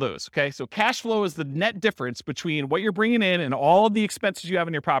 it's all those, okay? So cash flow is the net difference between what you're bringing in and all of the expenses you have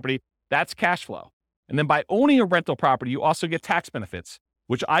in your property. That's cash flow. And then by owning a rental property, you also get tax benefits,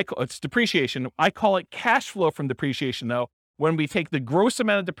 which it's depreciation. I call it cash flow from depreciation, though, when we take the gross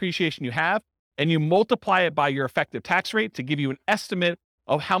amount of depreciation you have and you multiply it by your effective tax rate to give you an estimate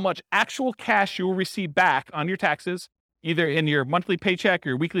of how much actual cash you will receive back on your taxes, either in your monthly paycheck or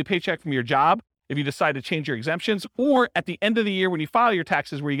your weekly paycheck from your job, if you decide to change your exemptions, or at the end of the year when you file your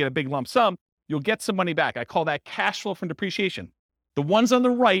taxes where you get a big lump sum, you'll get some money back. I call that cash flow from depreciation. The ones on the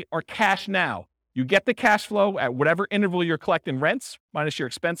right are cash now. You get the cash flow at whatever interval you're collecting rents minus your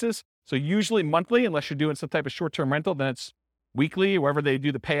expenses. So usually monthly, unless you're doing some type of short-term rental, then it's weekly, wherever they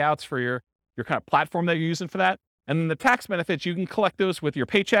do the payouts for your kind of platform that you're using for that. And then the tax benefits, you can collect those with your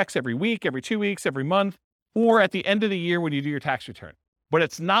paychecks every week, every 2 weeks, every month, or at the end of the year when you do your tax return. But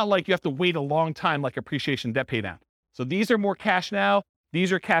it's not like you have to wait a long time like appreciation debt pay down. So these are more cash now.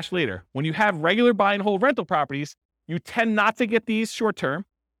 These are cash later. When you have regular buy and hold rental properties, you tend not to get these short-term,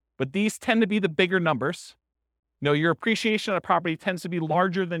 but these tend to be the bigger numbers. Your appreciation on a property tends to be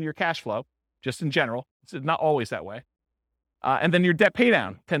larger than your cash flow, just in general. It's not always that way. And then your debt pay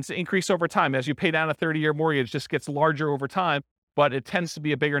down tends to increase over time. As you pay down a 30-year mortgage, it just gets larger over time, but it tends to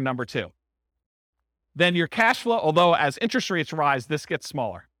be a bigger number too. Then your cash flow, although as interest rates rise, this gets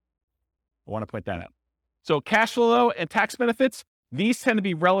smaller. I want to point that out. So cash flow and tax benefits, these tend to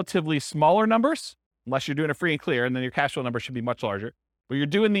be relatively smaller numbers, unless you're doing a free and clear, and then your cash flow number should be much larger. But you're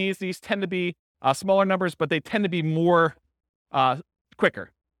doing these tend to be smaller numbers, but they tend to be more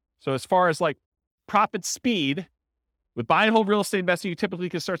quicker. So as far as like profit speed, with buy and hold real estate investing, you typically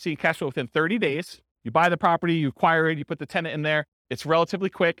can start seeing cash flow within 30 days. You buy the property, you acquire it, you put the tenant in there. It's relatively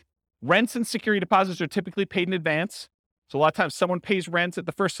quick. Rents and security deposits are typically paid in advance. So a lot of times someone pays rents at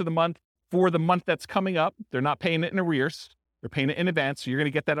the first of the month for the month that's coming up. They're not paying it in arrears. They're paying it in advance. So you're going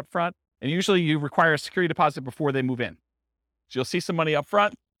to get that up front. And usually you require a security deposit before they move in. So you'll see some money up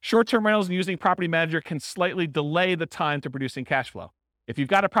front. Short-term rentals and using property manager can slightly delay the time to producing cash flow. If you've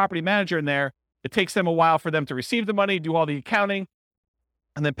got a property manager in there, it takes them a while for them to receive the money, do all the accounting,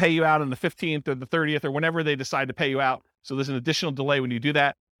 and then pay you out on the 15th or the 30th or whenever they decide to pay you out. So there's an additional delay when you do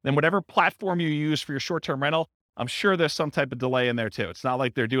that. Then whatever platform you use for your short-term rental, I'm sure there's some type of delay in there too. It's not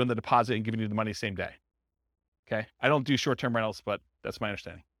like they're doing the deposit and giving you the money same day. Okay. I don't do short-term rentals, but that's my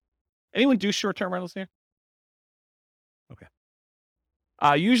understanding. Anyone do short-term rentals here? Okay.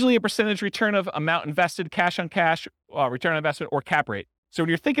 Usually a percentage return of amount invested, cash on cash, return on investment, or cap rate. So when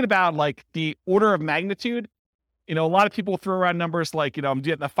you're thinking about like the order of magnitude, a lot of people throw around numbers like, I'm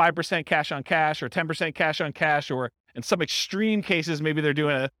getting a 5% cash on cash or 10% cash on cash, or in some extreme cases, maybe they're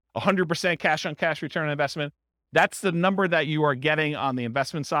doing a 100% cash on cash return on investment. That's the number that you are getting on the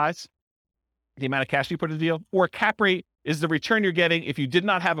investment size, the amount of cash you put in the deal. Or cap rate is the return you're getting if you did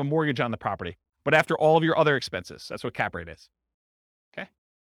not have a mortgage on the property, but after all of your other expenses. That's what cap rate is. Okay.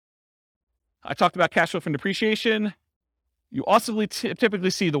 I talked about cash flow from depreciation. You also typically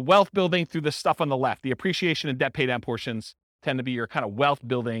see the wealth building through the stuff on the left. The appreciation and debt pay down portions tend to be your kind of wealth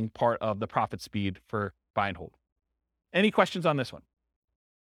building part of the profit speed for buy and hold. Any questions on this one?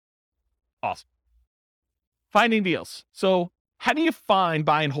 Awesome. Finding deals. So how do you find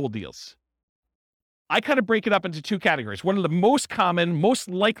buy and hold deals? I kind of break it up into two categories. One of the most common, most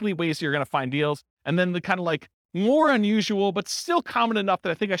likely ways you're going to find deals, and then the kind of like more unusual, but still common enough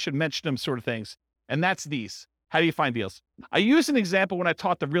that I think I should mention them sort of things. And that's these. How do you find deals? I used an example when I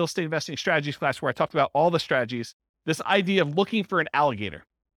taught the real estate investing strategies class where I talked about all the strategies, this idea of looking for an alligator.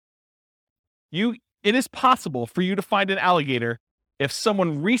 It is possible for you to find an alligator if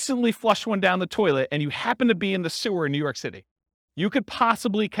someone recently flushed one down the toilet and you happen to be in the sewer in New York City. You could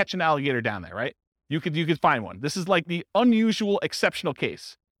possibly catch an alligator down there, right? You could find one. This is like the unusual, exceptional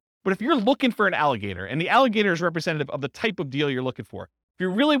case. But if you're looking for an alligator, and the alligator is representative of the type of deal you're looking for, if you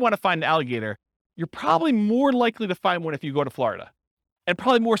really want to find an alligator, you're probably more likely to find one if you go to Florida. And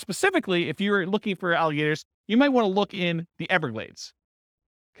probably more specifically, if you're looking for alligators, you might want to look in the Everglades.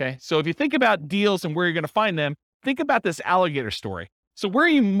 Okay, so if you think about deals and where you're going to find them, think about this alligator story. So where are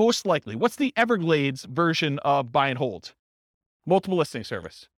you most likely? What's the Everglades version of buy and hold? Multiple listing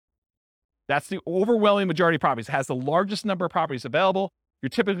service. That's the overwhelming majority of properties. It has the largest number of properties available. You're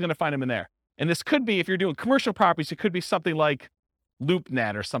typically going to find them in there. And this could be, if you're doing commercial properties, it could be something like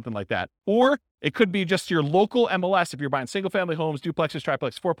LoopNet or something like that. Or it could be just your local MLS if you're buying single family homes, duplexes,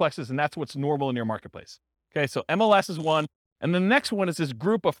 triplexes, fourplexes, and that's what's normal in your marketplace. Okay, so MLS is one. And the next one is this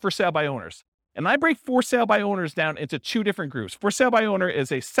group of for sale by owners. And I break for sale by owners down into two different groups. For sale by owner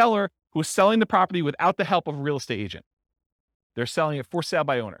is a seller who's selling the property without the help of a real estate agent. They're selling it for sale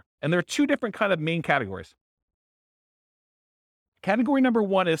by owner. And there are two different kind of main categories. Category number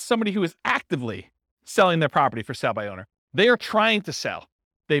one is somebody who is actively selling their property for sale by owner. They are trying to sell.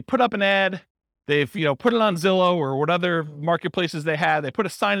 They put up an ad. They've, put it on Zillow or what other marketplaces they have. They put a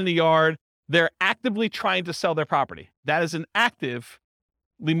sign in the yard. They're actively trying to sell their property. That is an actively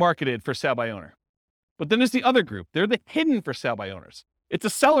marketed for sale by owner. But then there's the other group. They're the hidden for sale by owners. It's a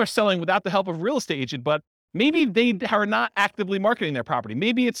seller selling without the help of a real estate agent, but maybe they are not actively marketing their property.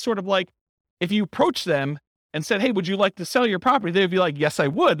 Maybe it's sort of like if you approach them and said, hey, would you like to sell your property? They would be like, yes, I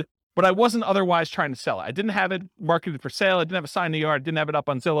would. but I wasn't otherwise trying to sell it. I didn't have it marketed for sale. I didn't have a sign in the yard. I didn't have it up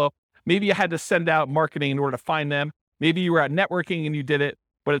on Zillow. Maybe you had to send out marketing in order to find them. Maybe you were out networking and you did it,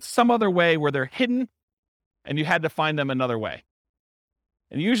 but it's some other way where they're hidden and you had to find them another way.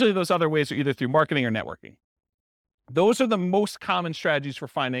 And usually those other ways are either through marketing or networking. Those are the most common strategies for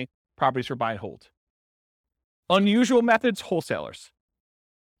finding properties for buy and hold. Unusual methods, wholesalers.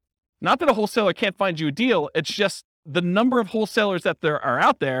 Not that a wholesaler can't find you a deal, it's just the number of wholesalers that there are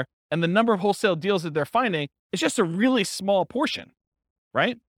out there and the number of wholesale deals that they're finding is just a really small portion,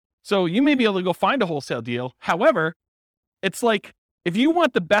 right? So you may be able to go find a wholesale deal. However, it's like, if you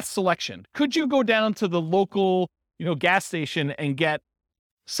want the best selection, could you go down to the local, gas station and get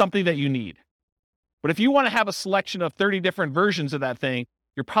something that you need? But if you want to have a selection of 30 different versions of that thing,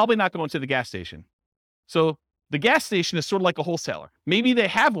 you're probably not going to the gas station. So the gas station is sort of like a wholesaler. Maybe they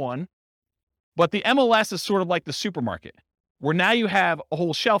have one, but the MLS is sort of like the supermarket, where now you have a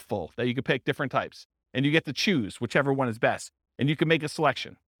whole shelf full that you can pick different types, and you get to choose whichever one is best, and you can make a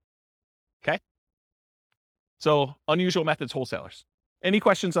selection. Okay? So unusual methods, wholesalers. Any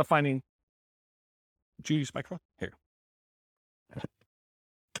questions on finding? Did you use microphone? Here.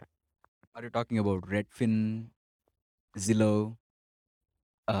 Are you talking about Redfin, Zillow?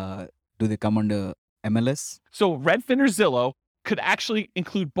 Do they come under MLS? So Redfin or Zillow could actually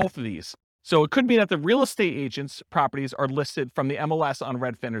include both of these. So it could be that the real estate agents' properties are listed from the MLS on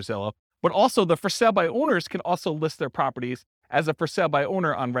Redfin or Zillow, but also the for sale by owners can also list their properties as a for sale by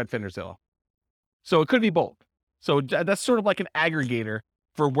owner on Redfin or Zillow. So it could be both. So that's sort of like an aggregator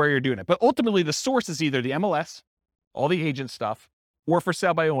for where you're doing it. But ultimately, the source is either the MLS, all the agent stuff, or for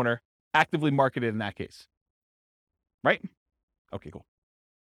sale by owner, actively marketed in that case. Right? Okay, cool.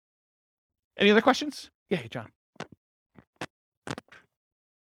 Any other questions? Yeah, hey, John.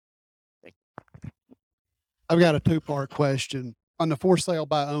 I've got a two-part question. On the for sale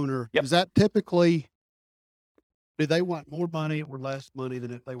by owner, Yep. is that typically, do they want more money or less money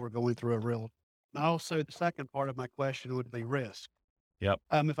than if they were going through a realtor? And also, the second part of my question would be risk. Yep.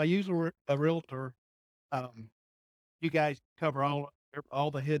 If I use a realtor, you guys cover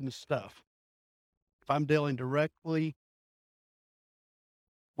all the hidden stuff. If I'm dealing directly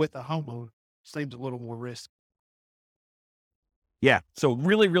with a homeowner, seems a little more risky. Yeah. So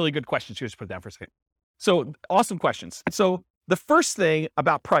really, really good questions. Here's put it down for a second. So awesome questions. So the first thing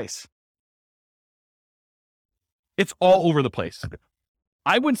about price, it's all over the place.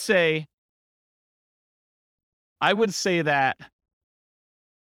 I would say that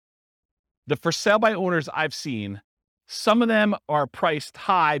the for sale by owners I've seen, some of them are priced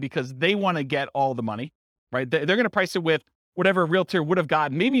high because they want to get all the money, right? They're going to price it with whatever a realtor would have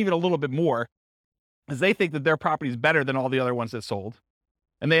gotten, maybe even a little bit more, because they think that their property is better than all the other ones that sold.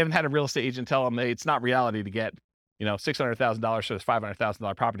 And they haven't had a real estate agent tell them it's not reality to get, $600,000 for this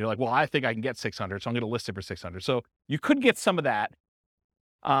 $500,000 property. They're like, well, I think I can get 600, so I'm going to list it for 600. So you could get some of that.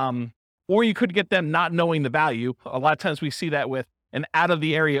 Or you could get them not knowing the value. A lot of times we see that with an out of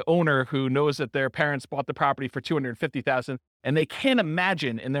the area owner who knows that their parents bought the property for $250,000 and they can't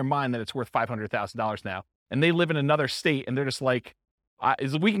imagine in their mind that it's worth $500,000 now. And they live in another state and they're just like,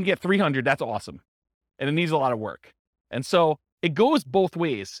 if we can get 300, that's awesome. And it needs a lot of work. And so it goes both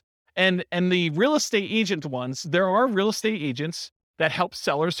ways. And the real estate agent ones, there are real estate agents that help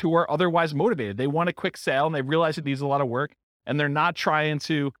sellers who are otherwise motivated. They want a quick sale and they realize it needs a lot of work and they're not trying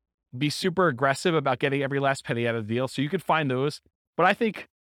to be super aggressive about getting every last penny out of the deal. So you could find those. But I think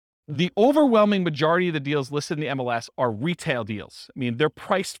the overwhelming majority of the deals listed in the MLS are retail deals. I mean, they're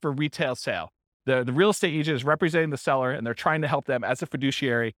priced for retail sale. The real estate agent is representing the seller and they're trying to help them as a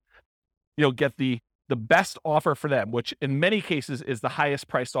fiduciary, get the best offer for them, which in many cases is the highest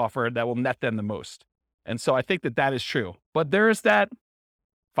priced offer that will net them the most. And so I think that is true. But there is that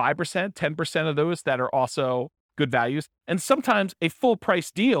 5%, 10% of those that are also good values. And sometimes a full price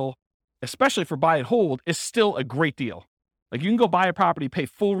deal, especially for buy and hold, is still a great deal. Like you can go buy a property, pay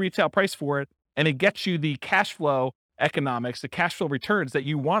full retail price for it, and it gets you the cash flow economics, the cash flow returns that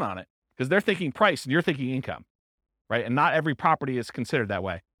you want on it. Because they're thinking price and you're thinking income, right? And not every property is considered that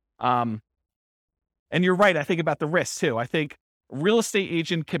way. And you're right, I think about the risk too. I think a real estate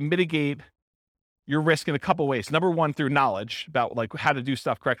agent can mitigate your risk in a couple ways. Number one, through knowledge about like how to do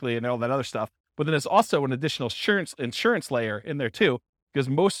stuff correctly and all that other stuff. But then there's also an additional insurance layer in there too, because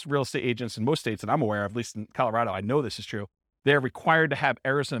most real estate agents in most states that I'm aware of, at least in Colorado, I know this is true, they're required to have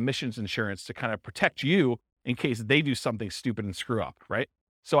errors and omissions insurance to kind of protect you in case they do something stupid and screw up, right?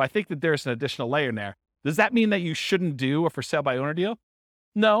 So I think that there's an additional layer in there. Does that mean that you shouldn't do a for sale by owner deal?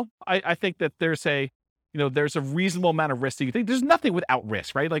 No, I think that there's a reasonable amount of risk that you think. There's nothing without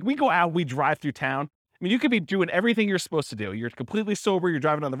risk, right? Like we go out, we drive through town, I mean, you could be doing everything you're supposed to do. You're completely sober. You're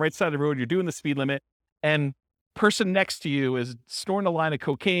driving on the right side of the road. You're doing the speed limit. And person next to you is snorting a line of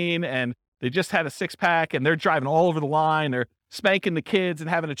cocaine and they just had a 6-pack and they're driving all over the line. They're spanking the kids and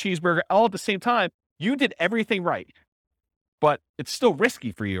having a cheeseburger all at the same time. You did everything right, but it's still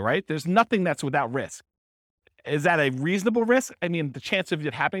risky for you, right? There's nothing that's without risk. Is that a reasonable risk? I mean, the chance of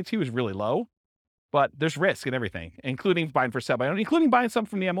it happening to you is really low, but there's risk in everything, including buying for sale by owner, including buying something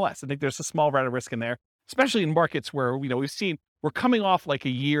from the MLS. I think there's a small amount of risk in there, especially in markets where, we're coming off like a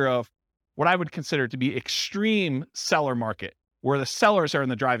year of what I would consider to be extreme seller market, where the sellers are in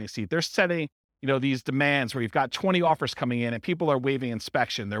the driving seat. They're setting, these demands where you've got 20 offers coming in and people are waiving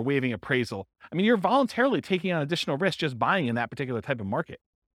inspection, they're waiving appraisal. I mean, you're voluntarily taking on additional risk just buying in that particular type of market.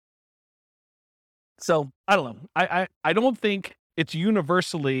 So I don't know. I don't think it's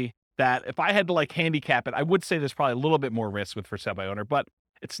universally that if I had to like handicap it, I would say there's probably a little bit more risk with for sale by owner, but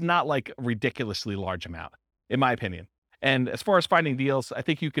it's not like a ridiculously large amount, in my opinion. And as far as finding deals, I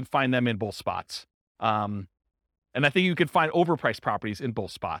think you can find them in both spots. And I think you can find overpriced properties in both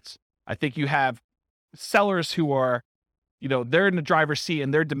spots. I think you have sellers who are, they're in the driver's seat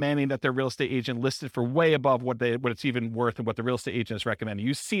and they're demanding that their real estate agent list it for way above what it's even worth and what the real estate agent is recommending.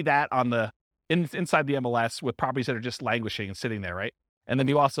 You see that on the inside the MLS with properties that are just languishing and sitting there, right? And then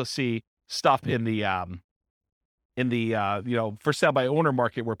you also see stuff in the for sale by owner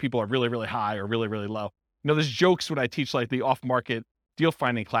market where people are really, really high or really, really low. There's jokes when I teach like the off-market deal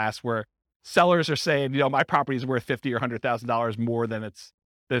finding class where sellers are saying, my property is worth $50,000 or $100,000 more than it's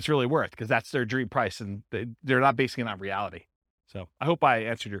really worth because that's their dream price and they're not basing it on reality. So I hope I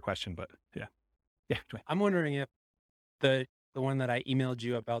answered your question, but yeah. I'm wondering if the one that I emailed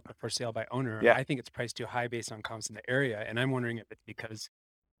you about the for sale by owner, Yeah. I think it's priced too high based on comps in the area. And I'm wondering if it's because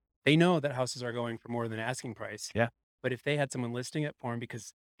they know that houses are going for more than asking price. Yeah. But if they had someone listing it for them,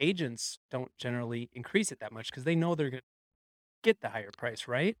 because agents don't generally increase it that much because they know they're going to get the higher price,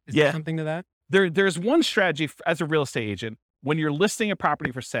 right? Is there something to that? There's one strategy as a real estate agent when you're listing a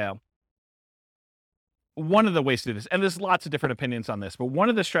property for sale. One of the ways to do this, and there's lots of different opinions on this, but one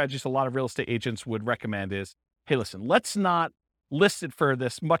of the strategies a lot of real estate agents would recommend is, hey, listen, let's not list it for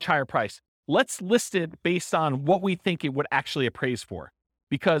this much higher price. Let's list it based on what we think it would actually appraise for.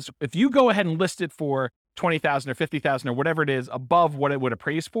 Because if you go ahead and list it for $20,000 or $50,000 or whatever it is above what it would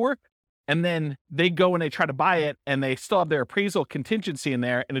appraise for, and then they go and they try to buy it and they still have their appraisal contingency in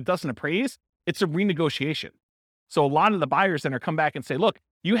there and it doesn't appraise, it's a renegotiation. So a lot of the buyers then are come back and say, look,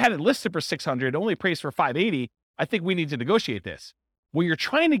 you had it listed for $600, only appraised for $580. I think we need to negotiate this. What you're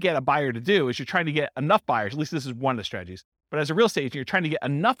trying to get a buyer to do is you're trying to get enough buyers, at least this is one of the strategies, but as a real estate agent, you're trying to get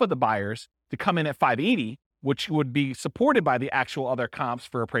enough of the buyers to come in at $580, which would be supported by the actual other comps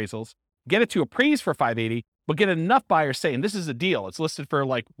for appraisals, get it to appraise for $580, but get enough buyers saying this is a deal. It's listed for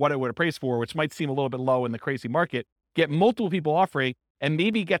like what it would appraise for, which might seem a little bit low in the crazy market. Get multiple people offering and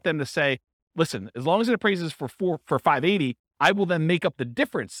maybe get them to say, listen, as long as it appraises for $580, I will then make up the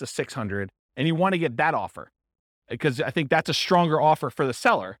difference to $600. And you want to get that offer because I think that's a stronger offer for the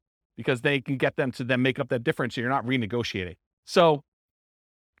seller because they can get them to then make up that difference. So you're not renegotiating. So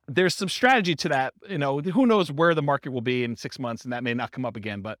there's some strategy to that. Who knows where the market will be in 6 months and that may not come up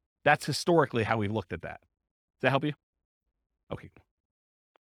again, but that's historically how we've looked at that. Does that help you? Okay.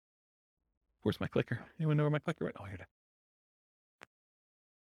 Where's my clicker? Anyone know where my clicker went? Oh, here it is.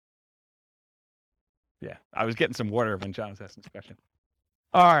 Yeah, I was getting some water when John was asking this question.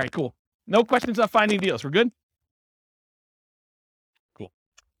 All right, cool. No questions on finding deals. We're good? Cool.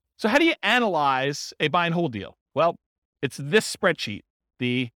 So how do you analyze a buy and hold deal? Well, it's this spreadsheet,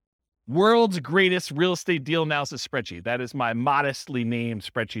 the world's greatest real estate deal analysis spreadsheet. That is my modestly named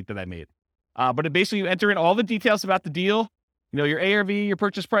spreadsheet that I made. But it basically, you enter in all the details about the deal, your ARV, your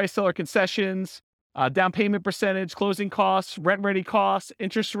purchase price, seller concessions, down payment percentage, closing costs, rent ready costs,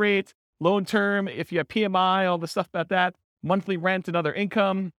 interest rate, loan term, if you have PMI, all the stuff about that, monthly rent and other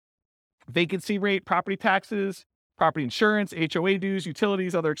income, vacancy rate, property taxes, property insurance, HOA dues,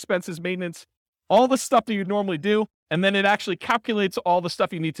 utilities, other expenses, maintenance, all the stuff that you normally do. And then it actually calculates all the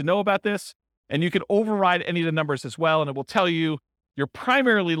stuff you need to know about this. And you can override any of the numbers as well. And it will tell you you're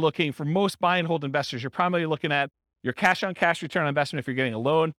primarily looking for most buy and hold investors. You're primarily looking at your cash on cash return on investment if you're getting a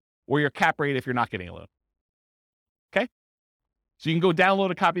loan or your cap rate if you're not getting a loan. Okay. So you can go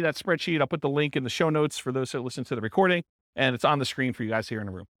download a copy of that spreadsheet. I'll put the link in the show notes for those that listen to the recording, and it's on the screen for you guys here in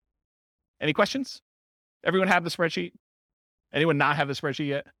the room. Any questions? Everyone have the spreadsheet? Anyone not have the spreadsheet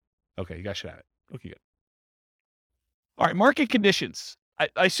yet? Okay, you guys should have it. Okay, good. All right, market conditions. I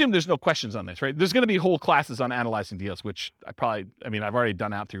assume there's no questions on this, right? There's going to be whole classes on analyzing deals, which I've already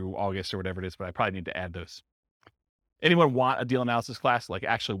done out through August or whatever it is, but I probably need to add those. Anyone want a deal analysis class, like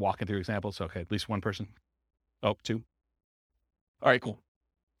actually walking through examples? Okay, at least one person. Oh, two. All right, cool.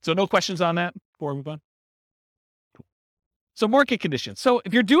 So no questions on that before we move on? Cool. So market conditions. So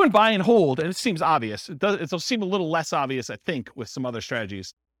if you're doing buy and hold, and it seems obvious, it'll seem a little less obvious, I think, with some other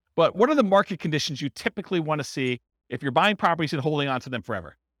strategies. But what are the market conditions you typically want to see if you're buying properties and holding on to them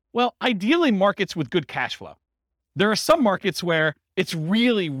forever? Well, ideally markets with good cash flow. There are some markets where it's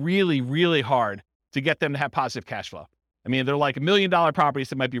really, really, really hard to get them to have positive cash flow. I mean, they're like $1 million properties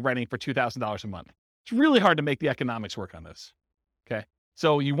that might be renting for $2,000 a month. It's really hard to make the economics work on this. Okay.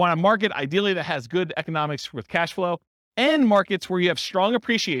 So you want a market ideally that has good economics with cash flow, and markets where you have strong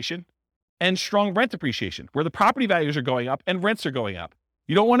appreciation and strong rent appreciation, where the property values are going up and rents are going up.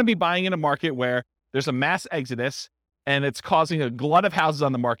 You don't want to be buying in a market where there's a mass exodus and it's causing a glut of houses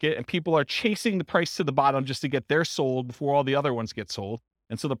on the market and people are chasing the price to the bottom just to get theirs sold before all the other ones get sold.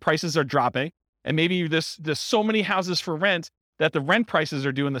 And so the prices are dropping. And maybe there's so many houses for rent that the rent prices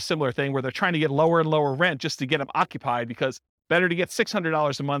are doing the similar thing where they're trying to get lower and lower rent just to get them occupied, because better to get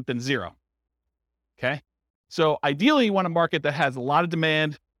 $600 a month than zero. Okay. So ideally you want a market that has a lot of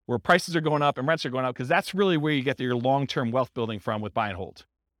demand, where prices are going up and rents are going up, because that's really where you get your long-term wealth building from with buy and hold.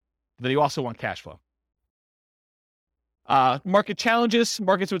 But then you also want cash flow. Market challenges,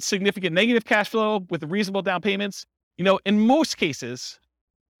 markets with significant negative cash flow with reasonable down payments. In most cases,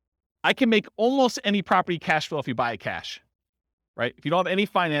 I can make almost any property cash flow if you buy it cash, right? If you don't have any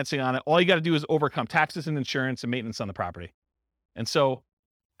financing on it, all you got to do is overcome taxes and insurance and maintenance on the property. And so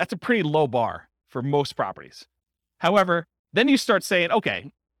that's a pretty low bar for most properties. However, then you start saying,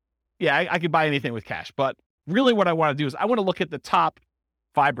 okay, yeah, I could buy anything with cash, but really what I want to do is I want to look at the top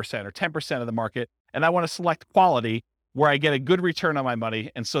 5% or 10% of the market, and I want to select quality where I get a good return on my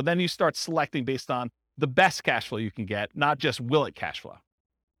money. And so then you start selecting based on the best cash flow you can get, not just will it cash flow.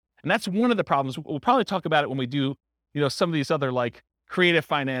 And that's one of the problems. We'll probably talk about it when we do, some of these other like creative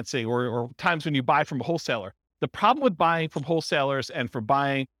financing or times when you buy from a wholesaler. The problem with buying from wholesalers and for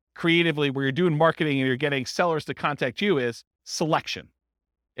buying creatively where you're doing marketing and you're getting sellers to contact you is selection.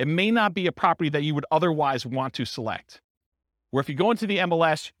 It may not be a property that you would otherwise want to select. Where if you go into the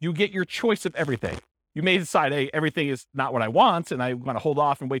MLS, you get your choice of everything. You may decide, hey, everything is not what I want, and I want to hold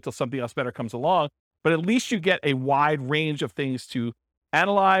off and wait till something else better comes along. But at least you get a wide range of things to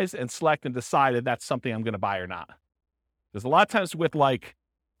analyze and select and decide if that's something I'm going to buy or not. There's a lot of times with like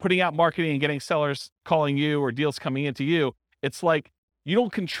putting out marketing and getting sellers calling you or deals coming into you, it's like you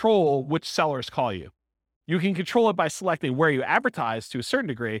don't control which sellers call you. You can control it by selecting where you advertise to a certain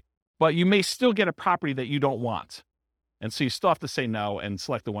degree, but you may still get a property that you don't want. And so you still have to say no and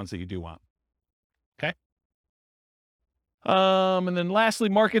select the ones that you do want. Okay. And then lastly,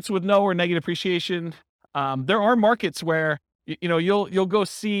 markets with no or negative appreciation. There are markets where you'll go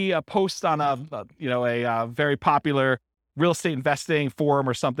see a post on a very popular real estate investing forum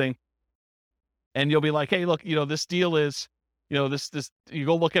or something, and you'll be like, hey, look, this deal is, this. You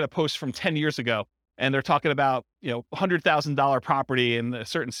go look at a post from 10 years ago, and they're talking about $100,000 property in a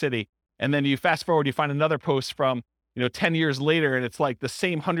certain city, and then you fast forward, you find another post from 10 years later, and it's like the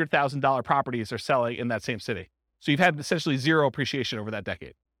same $100,000 properties are selling in that same city. So you've had essentially zero appreciation over that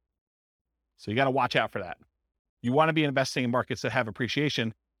decade. So you got to watch out for that. You want to be investing in markets that have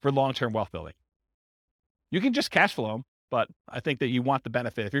appreciation for long-term wealth building. You can just cash flow them, but I think that you want the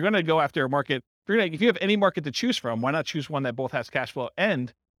benefit. If you're going to go after a market, if you have any market to choose from, why not choose one that both has cash flow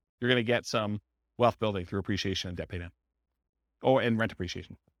and you're going to get some wealth building through appreciation and debt pay down, and rent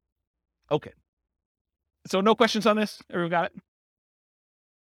appreciation. Okay. So no questions on this? Everyone got it?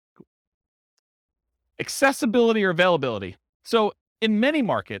 Cool. Accessibility or availability. So in many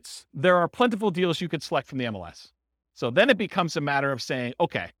markets, there are plentiful deals you could select from the MLS. So then it becomes a matter of saying,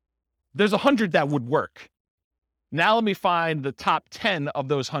 okay, there's 100 that would work. Now let me find the top 10 of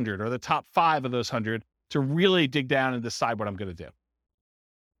those 100 or the top 5 of those 100 to really dig down and decide what I'm going to do.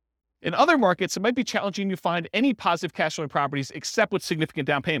 In other markets, it might be challenging to find any positive cash flowing properties except with significant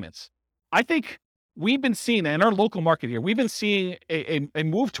down payments. I think we've been seeing, in our local market here, we've been seeing a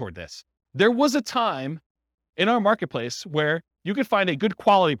move toward this. There was a time in our marketplace where you could find a good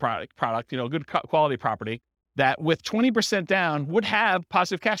quality product, good quality property that with 20% down would have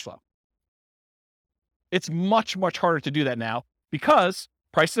positive cash flow. It's much, much harder to do that now because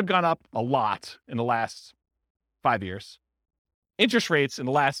prices have gone up a lot in the last 5 years. Interest rates in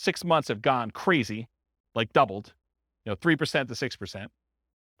the last 6 months have gone crazy, like doubled, 3% to 6%.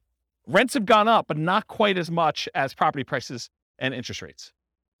 Rents have gone up, but not quite as much as property prices and interest rates.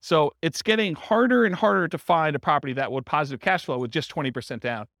 So it's getting harder and harder to find a property that would positive cash flow with just 20%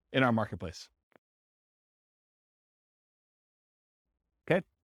 down in our marketplace. Okay.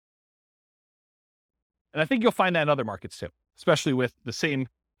 And I think you'll find that in other markets too, especially with the same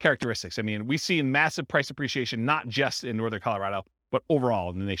characteristics. I mean, we see massive price appreciation, not just in Northern Colorado, but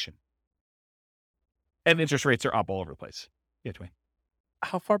overall in the nation. And interest rates are up all over the place. Yeah, Dwayne.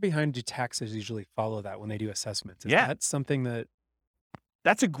 How far behind do taxes usually follow that when they do assessments? Is that something that...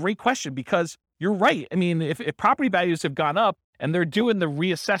 That's a great question, because you're right. I mean, if property values have gone up and they're doing the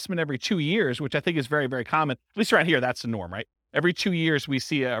reassessment every 2 years, which I think is very, very common, at least around here, that's the norm, right? Every 2 years, we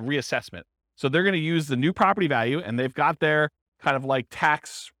see a reassessment. So they're going to use the new property value, and they've got their kind of like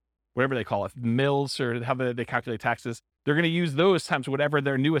tax, whatever they call it, mills, or how they calculate taxes. They're going to use those times whatever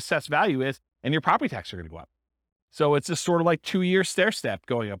their new assessed value is, and your property taxes are going to go up. So it's just sort of like 2-year stair step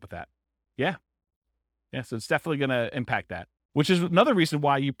going up with that. Yeah. So it's definitely going to impact that, which is another reason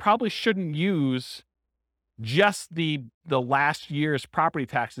why you probably shouldn't use just the last year's property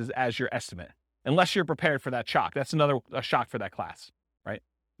taxes as your estimate, unless you're prepared for that shock. That's another shock for that class, right?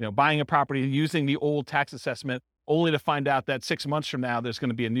 Buying a property using the old tax assessment only to find out that 6 months from now, there's going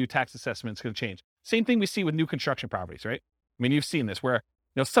to be a new tax assessment. It's going to change. Same thing we see with new construction properties, right? I mean, you've seen this where,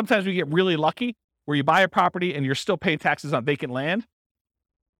 sometimes we get really lucky where you buy a property and you're still paying taxes on vacant land.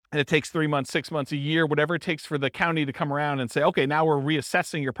 And it takes 3 months, 6 months, a year, whatever it takes for the county to come around and say, okay, now we're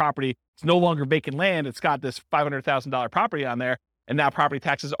reassessing your property. It's no longer vacant land. It's got this $500,000 property on there. And now property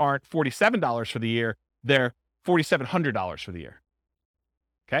taxes aren't $47 for the year. They're $4,700 for the year.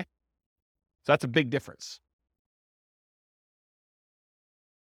 Okay. So that's a big difference.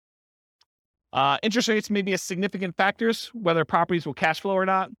 Interest rates may be a significant factors, whether properties will cash flow or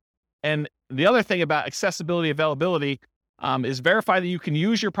not. And the other thing about accessibility, availability, is verify that you can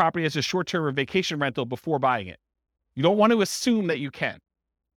use your property as a short-term or vacation rental before buying it. You don't want to assume that you can.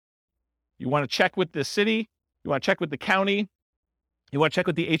 You want to check with the city. You want to check with the county. You want to check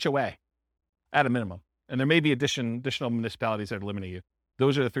with the HOA at a minimum. And there may be additional municipalities that are limiting you.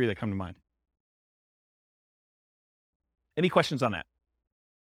 Those are the 3 that come to mind. Any questions on that?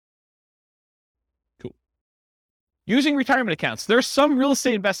 Cool. Using retirement accounts. There's some real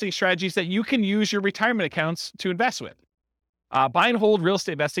estate investing strategies that you can use your retirement accounts to invest with. Buy and hold real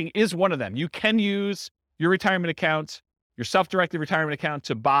estate investing is one of them. You can use your retirement account, your self-directed retirement account,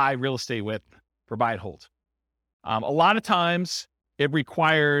 to buy real estate with for buy and hold. A lot of times it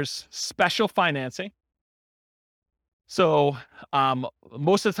requires special financing. So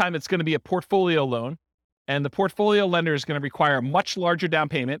most of the time it's going to be a portfolio loan, and the portfolio lender is going to require a much larger down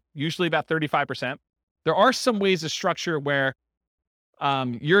payment, usually about 35%. There are some ways to structure where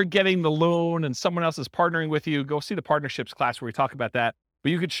you're getting the loan and someone else is partnering with you. Go see the partnerships class where we talk about that.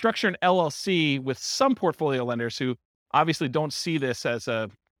 But you could structure an LLC with some portfolio lenders who obviously don't see this as a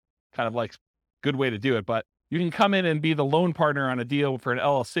kind of like good way to do it. But you can come in and be the loan partner on a deal for an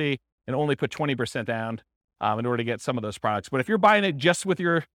LLC and only put 20% down in order to get some of those products. But if you're buying it just with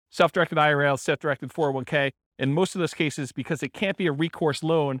your self-directed IRA, self-directed 401k, in most of those cases, because it can't be a recourse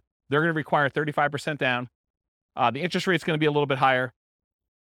loan, they're going to require 35% down. The interest rate is going to be a little bit higher.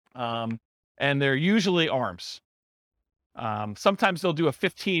 And they're usually ARMs. Sometimes they'll do a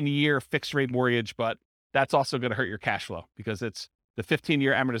 15-year fixed rate mortgage, but that's also going to hurt your cash flow because it's the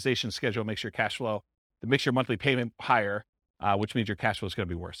 15-year amortization schedule makes your cash flow, it makes your monthly payment higher, which means your cash flow is going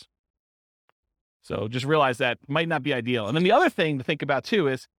to be worse. So just realize that might not be ideal. And then the other thing to think about too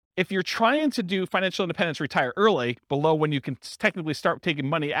is if you're trying to do financial independence, retire early, below when you can technically start taking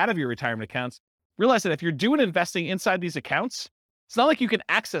money out of your retirement accounts, realize that if you're doing investing inside these accounts, it's not like you can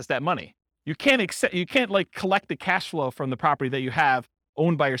access that money. You can't like collect the cash flow from the property that you have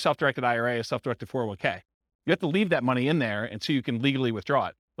owned by your self-directed IRA or self-directed 401k. You have to leave that money in there until you can legally withdraw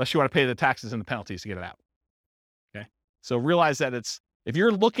it, unless you want to pay the taxes and the penalties to get it out. Okay. So realize that if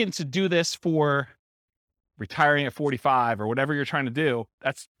you're looking to do this for retiring at 45 or whatever you're trying to do,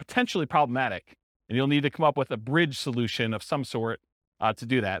 that's potentially problematic. And you'll need to come up with a bridge solution of some sort to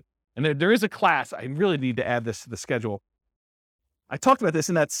do that. And there is a class, I really need to add this to the schedule. I talked about this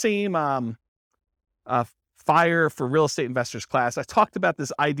in that same Fire for Real Estate Investors class. I talked about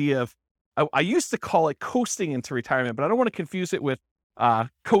this idea of, I used to call it coasting into retirement, but I don't want to confuse it with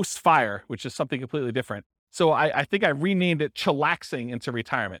Coast Fire, which is something completely different. So I think I renamed it chillaxing into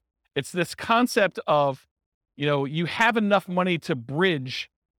retirement. It's this concept of, you have enough money to bridge,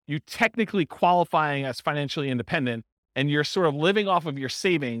 you technically qualifying as financially independent, and you're sort of living off of your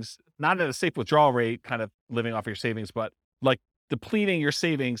savings, not at a safe withdrawal rate, kind of living off your savings, but like depleting your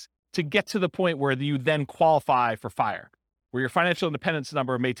savings to get to the point where you then qualify for FIRE, where your financial independence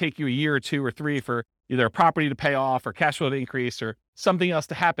number may take you a year or 2 or 3 for either a property to pay off or cash flow to increase or something else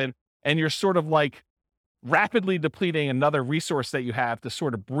to happen. And you're sort of like rapidly depleting another resource that you have to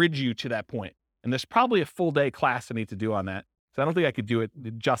sort of bridge you to that point. And there's probably a full day class I need to do on that. So I don't think I could do it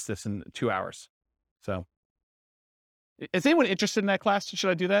justice in 2 hours. So is anyone interested in that class? Should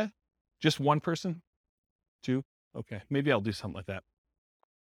I do that? Just one person? Two? Okay. Maybe I'll do something like that.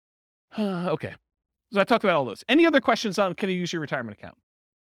 Okay. So I talked about all those. Any other questions on can you use your retirement account?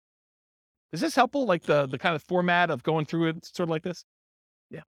 Is this helpful? Like the kind of format of going through it sort of like this?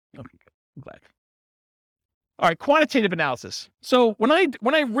 Yeah. Okay, good. I'm glad. All right, quantitative analysis. So when I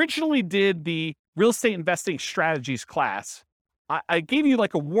originally did the real estate investing strategies class, I gave you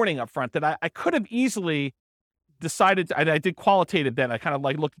like a warning up front that I could have easily decided, I did qualitative then. I kind of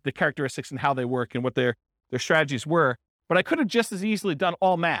like looked at the characteristics and how they work and what their strategies were. But I could have just as easily done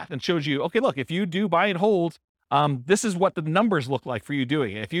all math and showed you, okay, look, if you do buy and hold, this is what the numbers look like for you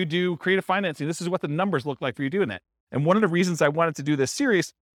doing it. If you do creative financing, this is what the numbers look like for you doing that. And one of the reasons I wanted to do this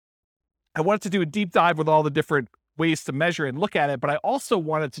series, I wanted to do a deep dive with all the different ways to measure and look at it, but I also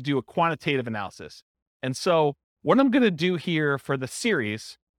wanted to do a quantitative analysis. And so what I'm going to do here for the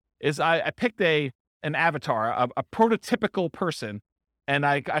series is I picked an avatar, a prototypical person, and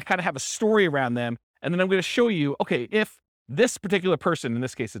I kind of have a story around them. And then I'm going to show you, okay, if this particular person, in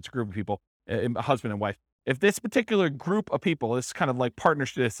this case, it's a group of people, a husband and wife, if this particular group of people, this kind of like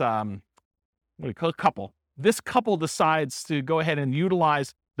partnership, this, what do you call it, couple, this couple decides to go ahead and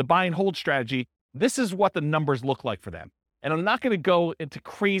utilize the buy and hold strategy, this is what the numbers look like for them. And I'm not going to go into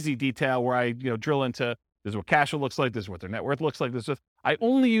crazy detail where I, drill into this is what cash flow looks like, this is what their net worth looks like. I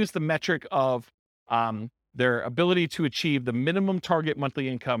only use the metric of their ability to achieve the minimum target monthly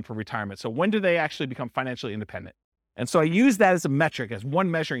income for retirement. So when do they actually become financially independent? And so I use that as a metric, as one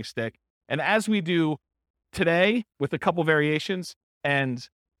measuring stick. And as we do today with a couple variations and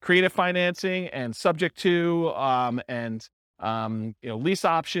creative financing and subject to lease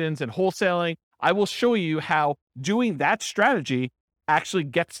options and wholesaling, I will show you how doing that strategy actually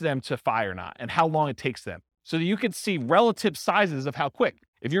gets them to FI or not and how long it takes them. So that you can see relative sizes of how quick.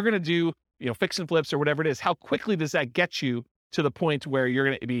 If you're going to do fix and flips or whatever it is, how quickly does that get you to the point where you're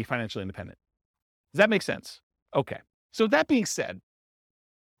going to be financially independent? Does that make sense? Okay. So that being said,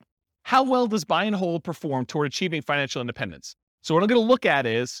 how well does buy and hold perform toward achieving financial independence? So what I'm going to look at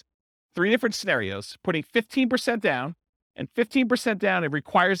is 3 different scenarios, putting 15% down, and 15% down, it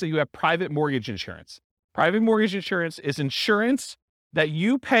requires that you have private mortgage insurance. Private mortgage insurance is insurance that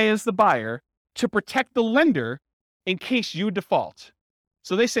you pay as the buyer to protect the lender in case you default.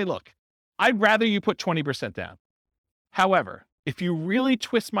 So they say, look, I'd rather you put 20% down. However, if you really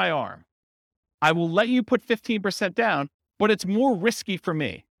twist my arm, I will let you put 15% down, but it's more risky for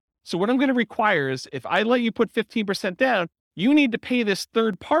me. So what I'm going to require is if I let you put 15% down, you need to pay this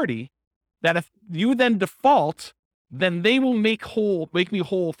third party that if you then default, then they will make me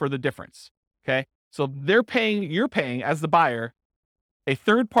whole for the difference. Okay. So you're paying as the buyer, a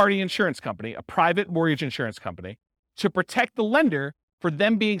third party insurance company, a private mortgage insurance company, to protect the lender for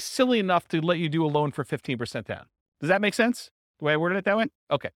them being silly enough to let you do a loan for 15% down. Does that make sense? The way I worded it that way?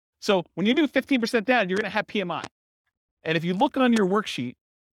 Okay. So when you do 15% down, you're going to have PMI. And if you look on your worksheet,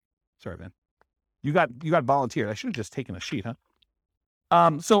 sorry, man, you got volunteered. I should have just taken a sheet,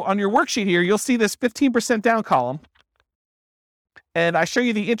 huh? So on your worksheet here, you'll see this 15% down column. And I show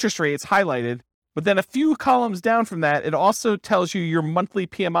you the interest rates highlighted, but then a few columns down from that, it also tells you your monthly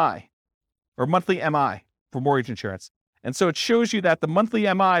PMI or monthly MI for mortgage insurance. And so it shows you that the monthly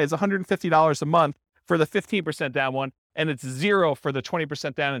MI is $150 a month for the 15% down one, and it's 0 for the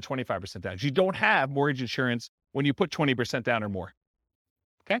 20% down and 25% down. You don't have mortgage insurance when you put 20% down or more.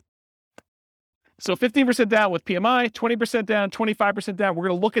 Okay? So 15% down with PMI, 20% down, 25% down. We're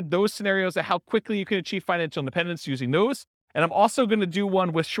going to look at those scenarios of how quickly you can achieve financial independence using those. And I'm also going to do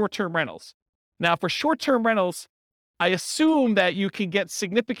one with short-term rentals. Now, for short-term rentals, I assume that you can get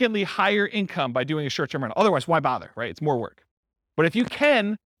significantly higher income by doing a short-term rental. Otherwise, why bother, right? It's more work. But if you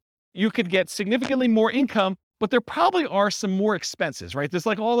can, you could get significantly more income, but there probably are some more expenses, right? There's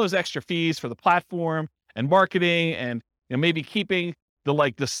like all those extra fees for the platform and marketing and maybe keeping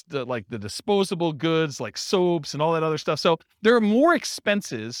the disposable goods like soaps and all that other stuff. So there are more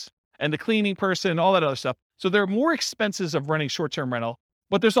expenses and the cleaning person and all that other stuff. So there are more expenses of running short-term rental,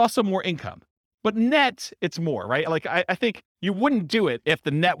 but there's also more income. But net, it's more, right? Like I think you wouldn't do it if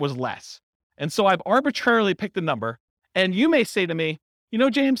the net was less. And so I've arbitrarily picked a number. And you may say to me,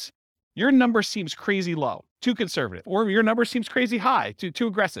 James, your number seems crazy low, too conservative, or your number seems crazy high, too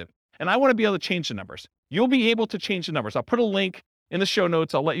aggressive. And I want to be able to change the numbers. You'll be able to change the numbers. I'll put a link in the show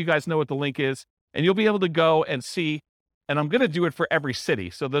notes. I'll let you guys know what the link is, and you'll be able to go and see. And I'm going to do it for every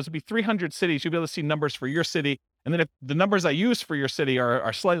city. So there's will be 300 cities. You'll be able to see numbers for your city. And then if the numbers I use for your city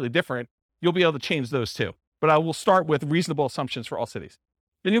are slightly different, you'll be able to change those too. But I will start with reasonable assumptions for all cities.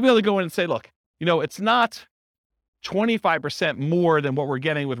 Then you'll be able to go in and say, look, it's not 25% more than what we're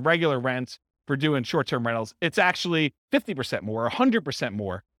getting with regular rent for doing short-term rentals, it's actually 50% more, 100%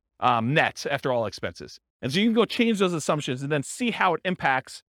 more net after all expenses. And so you can go change those assumptions and then see how it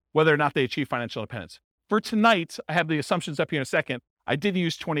impacts whether or not they achieve financial independence. For tonight, I have the assumptions up here in a second. I did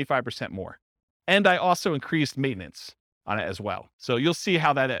use 25% more. And I also increased maintenance on it as well. So you'll see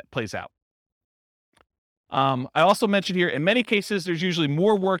how that plays out. I also mentioned here, in many cases, there's usually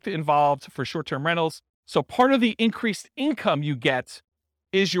more work involved for short-term rentals. So part of the increased income you get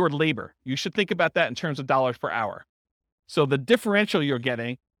is your labor. You should think about that in terms of dollars per hour. So the differential you're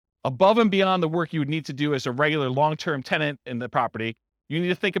getting above and beyond the work you would need to do as a regular long-term tenant in the property, you need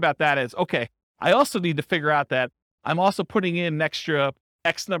to think about that as, okay, I also need to figure out that I'm also putting in an extra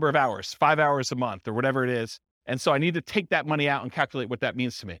X number of hours, 5 hours a month or whatever it is. And so I need to take that money out and calculate what that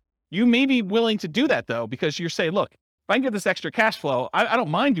means to me. You may be willing to do that though, because you're saying, look, if I can get this extra cash flow, I don't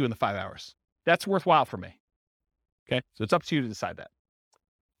mind doing the 5 hours. That's worthwhile for me. Okay. So it's up to you to decide that.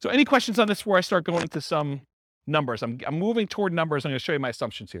 So any questions on this before I start going into some numbers? I'm moving toward numbers. I'm going to show you my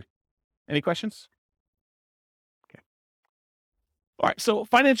assumptions here. Any questions? Okay. All right. So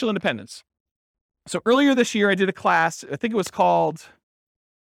financial independence. So earlier this year, I did a class, I think it was called,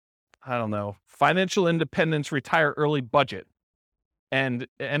 I don't know, Financial Independence Retire Early Budget. And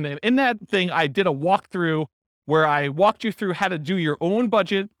in that thing, I did a walkthrough where I walked you through how to do your own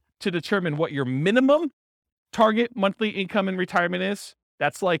budget to determine what your minimum target monthly income in retirement is.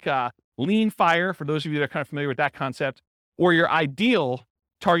 That's like lean fire, for those of you that are kind of familiar with that concept, or your ideal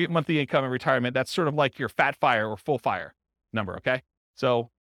target monthly income in retirement. That's sort of like your fat fire or full fire number, okay? So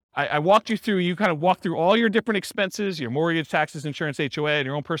I walked you through, you kind of walked through all your different expenses, your mortgage, taxes, insurance, HOA, and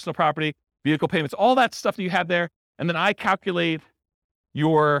your own personal property, vehicle payments, all that stuff that you have there. And then I calculate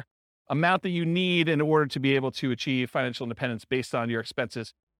your amount that you need in order to be able to achieve financial independence based on your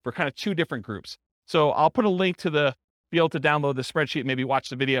expenses for kind of two different groups. So I'll put a link to be able to download the spreadsheet, maybe watch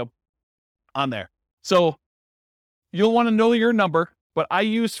the video on there. So you'll want to know your number, but I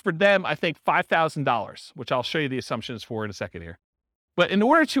used for them, I think $5,000, which I'll show you the assumptions for in a second here. But in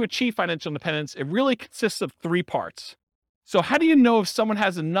order to achieve financial independence, it really consists of three parts. So how do you know if someone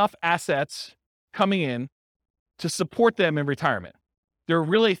has enough assets coming in to support them in retirement? There are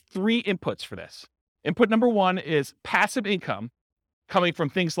really three inputs for this. Input number one is passive income coming from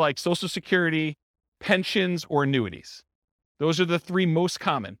things like Social Security, pensions, or annuities. Those are the three most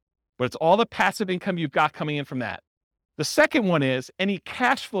common, but it's all the passive income you've got coming in from that. The second one is any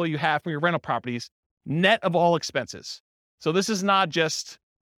cash flow you have from your rental properties, net of all expenses. So this is not just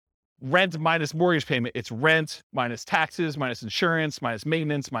rent minus mortgage payment. It's rent minus taxes, minus insurance, minus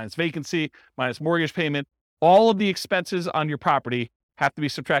maintenance, minus vacancy, minus mortgage payment. All of the expenses on your property have to be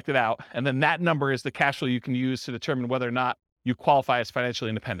subtracted out. And then that number is the cash flow you can use to determine whether or not you qualify as financially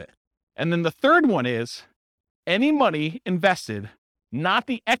independent. And then the third one is any money invested, not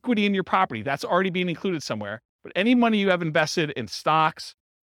the equity in your property, that's already being included somewhere, but any money you have invested in stocks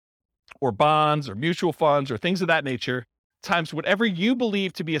or bonds or mutual funds or things of that nature, times whatever you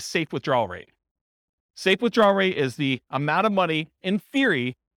believe to be a safe withdrawal rate. Safe withdrawal rate is the amount of money, in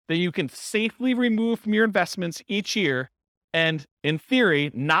theory, that you can safely remove from your investments each year and, in theory,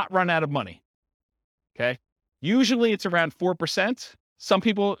 not run out of money. Okay? Usually it's around 4%. Some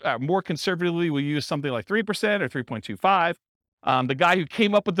people more conservatively will use something like 3% or 3.25. The guy who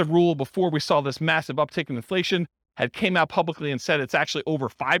came up with the rule before we saw this massive uptick in inflation had came out publicly and said it's actually over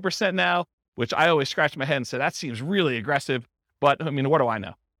 5% now, which I always scratch my head and say, that seems really aggressive. But I mean, what do I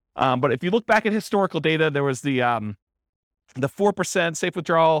know? But if you look back at historical data, there was the 4% safe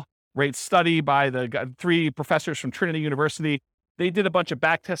withdrawal rate study by the three professors from Trinity University. They did a bunch of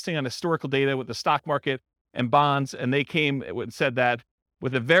back testing on historical data with the stock market and bonds. And they came and said that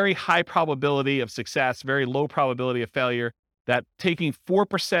with a very high probability of success, very low probability of failure, that taking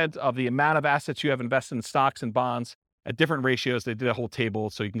 4% of the amount of assets you have invested in stocks and bonds at different ratios, they did a whole table,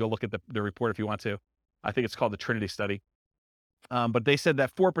 so you can go look at the report if you want to. I think it's called the Trinity study. But they said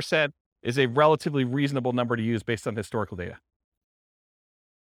that 4% is a relatively reasonable number to use based on historical data.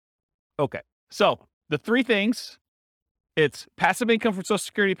 Okay, so the three things, it's passive income from Social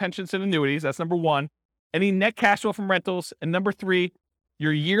Security, pensions, and annuities. That's number one. Any net cash flow from rentals. And number three,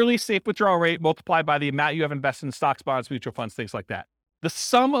 your yearly safe withdrawal rate multiplied by the amount you have invested in stocks, bonds, mutual funds, things like that. The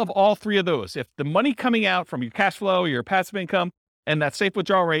sum of all three of those, if the money coming out from your cash flow, your passive income, and that safe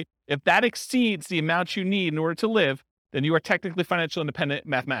withdrawal rate, if that exceeds the amount you need in order to live, then you are technically financially independent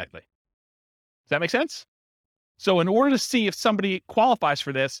mathematically. Does that make sense? So in order to see if somebody qualifies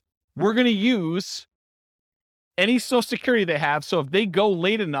for this, we're going to use any Social Security they have. So if they go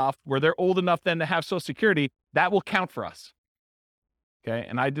late enough where they're old enough then to have Social Security, that will count for us. Okay.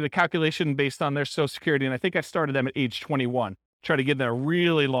 And I did a calculation based on their Social Security, and I think I started them at age 21, try to give them a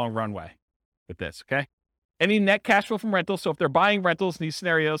really long runway. with this, okay? Any net cash flow from rentals. So if they're buying rentals in these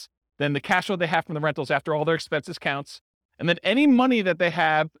scenarios, then the cash flow they have from the rentals after all their expenses counts. And then any money that they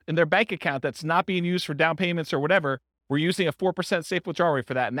have in their bank account that's not being used for down payments or whatever, we're using a 4% safe withdrawal rate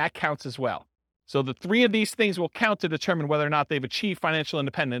for that, and that counts as well. So the three of these things will count to determine whether or not they've achieved financial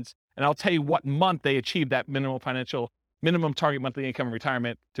independence. And I'll tell you what month they achieved that minimum target monthly income in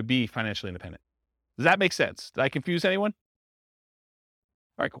retirement to be financially independent. Does that make sense? Did I confuse anyone?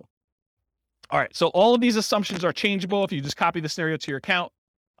 All right, cool. All right, so all of these assumptions are changeable if you just copy the scenario to your account.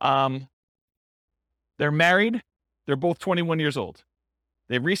 They're married. They're both 21 years old.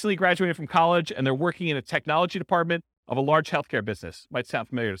 They've recently graduated from college, and they're working in a technology department of a large healthcare business. Might sound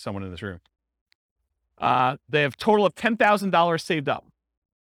familiar to someone in this room. They have a total of $10,000 saved up.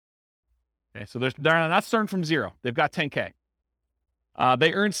 Okay, so they're not starting from zero. They've got 10K.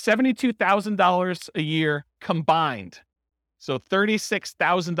 They earn $72,000 a year combined. So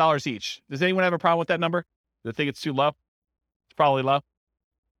 $36,000 each. Does anyone have a problem with that number? Do they think it's too low? It's probably low.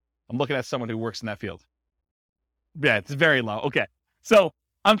 I'm looking at someone who works in that field. Yeah, it's very low. Okay. So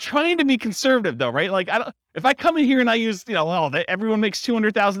I'm trying to be conservative though, right? Like if I come in here and I use, everyone makes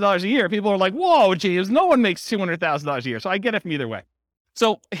 $200,000 a year, people are like, whoa, James, no one makes $200,000 a year. So I get it from either way.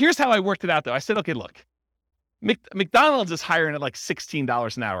 So here's how I worked it out though. I said, okay, look, McDonald's is hiring at like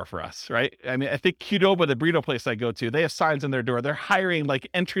 $16 an hour for us, right? I mean, I think Qdoba, the burrito place I go to, they have signs on their door. They're hiring like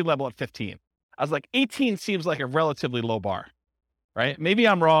entry level at 15. I was like, 18 seems like a relatively low bar, right? Maybe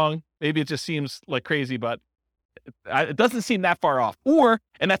I'm wrong. Maybe it just seems like crazy, but it doesn't seem that far off.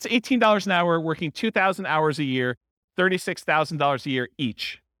 And that's $18 an hour, working 2,000 hours a year, $36,000 a year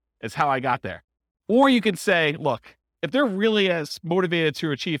each is how I got there. Or you could say, look, if they're really as motivated to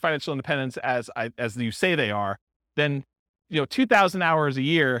achieve financial independence as you say they are, then 2,000 hours a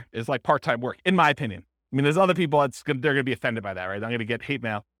year is like part-time work, in my opinion. I mean, there's other people they're going to be offended by that, right? I'm going to get hate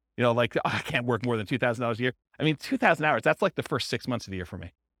mail, like, oh, I can't work more than $2,000 a year. I mean, 2,000 hours, that's like the first 6 months of the year for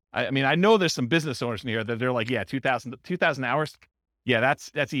me. I mean, I know there's some business owners in here that they're like, yeah, 2,000 hours. Yeah,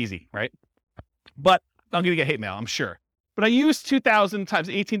 that's easy, right? But I'm going to get hate mail, I'm sure. But I use 2,000 times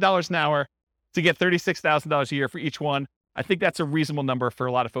 $18 an hour to get $36,000 a year for each one. I think that's a reasonable number for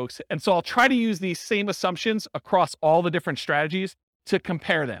a lot of folks. And so I'll try to use these same assumptions across all the different strategies to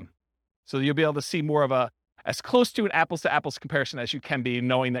compare them. So you'll be able to see more of as close to an apples to apples comparison as you can be,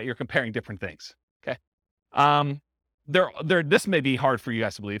 knowing that you're comparing different things. Okay. This may be hard for you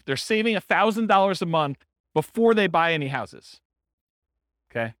guys to believe. They're saving $1,000 a month before they buy any houses.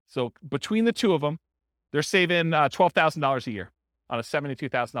 Okay. So between the two of them, they're saving $12,000 a year on a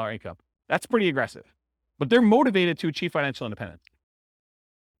 $72,000 income. That's pretty aggressive, but they're motivated to achieve financial independence.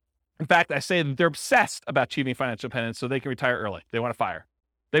 In fact, I say that they're obsessed about achieving financial independence so they can retire early. They want to fire.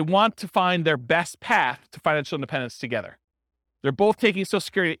 They want to find their best path to financial independence together. They're both taking Social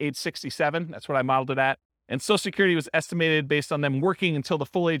Security at age 67. That's what I modeled it at. And Social Security was estimated based on them working until the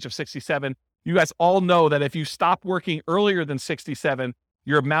full age of 67. You guys all know that if you stop working earlier than 67,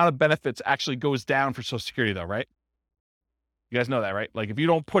 your amount of benefits actually goes down for Social Security though, right? You guys know that, right? Like if you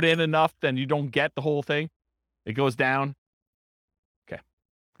don't put in enough, then you don't get the whole thing. It goes down. Okay.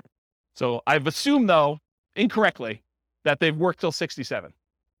 So I've assumed though, incorrectly, that they've worked till 67.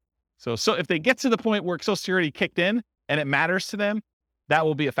 So if they get to the point where Social Security kicked in and it matters to them, that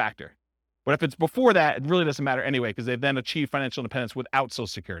will be a factor. But if it's before that, it really doesn't matter anyway, because they've then achieved financial independence without Social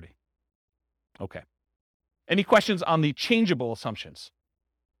Security. Okay. Any questions on the changeable assumptions?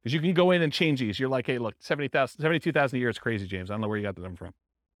 Because you can go in and change these. You're like, hey, look, 72,000 a year is crazy, James. I don't know where you got the number from.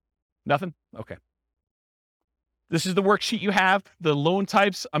 Nothing? Okay. This is the worksheet you have, the loan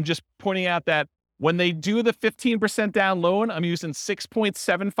types. I'm just pointing out that when they do the 15% down loan, I'm using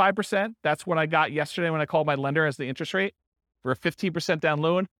 6.75%. That's what I got yesterday when I called my lender as the interest rate for a 15% down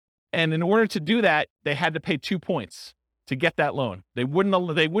loan. And in order to do that, they had to pay 2 points to get that loan. They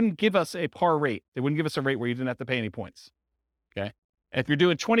wouldn't give us a par rate. They wouldn't give us a rate where you didn't have to pay any points. Okay. And if you're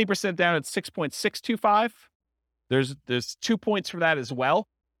doing 20% down, it's 6.625. There's 2 points for that as well,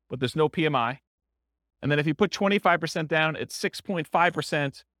 but there's no PMI. And then if you put 25% down, it's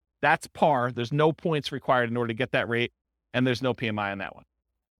 6.5%. That's par. There's no points required in order to get that rate, and there's no PMI on that one.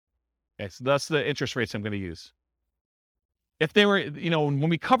 Okay, so that's the interest rates I'm going to use. If they were, when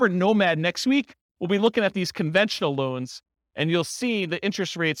we cover Nomad next week, we'll be looking at these conventional loans, and you'll see the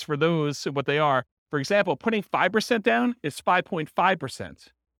interest rates for those, what they are. For example, putting 5% down is 5.5%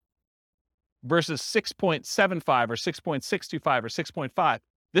 versus 6.75 or 6.625 or 6.5.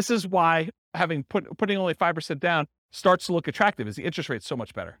 This is why putting only 5% down starts to look attractive, is the interest rate's so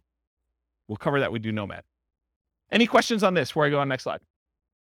much better. We'll cover that. We do Nomad. Any questions on this before I go on next slide?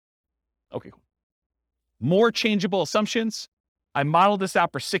 Okay, cool. More changeable assumptions. I modeled this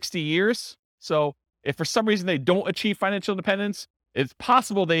out for 60 years. So if for some reason they don't achieve financial independence, it's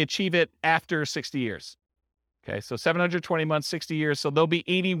possible they achieve it after 60 years. Okay, so 720 months, 60 years. So they'll be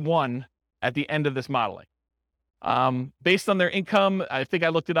 81 at the end of this modeling. Based on their income, I think I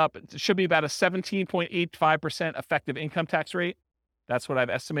looked it up. It should be about a 17.85% effective income tax rate. That's what I've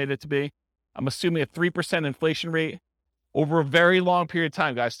estimated it to be. I'm assuming a 3% inflation rate over a very long period of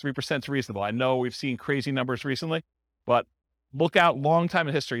time, guys. 3% is reasonable. I know we've seen crazy numbers recently, but look out long time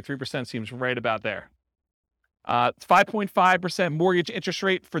in history. 3% seems right about there. 5.5% mortgage interest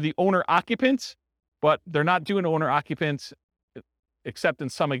rate for the owner occupants, but they're not doing owner occupants except in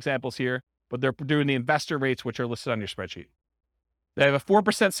some examples here, but they're doing the investor rates, which are listed on your spreadsheet. They have a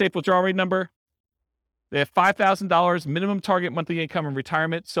 4% safe withdrawal rate number. They have $5,000 minimum target monthly income in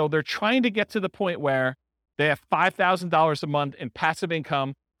retirement. So they're trying to get to the point where they have $5,000 a month in passive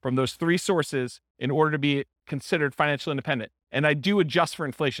income from those three sources in order to be considered financially independent. And I do adjust for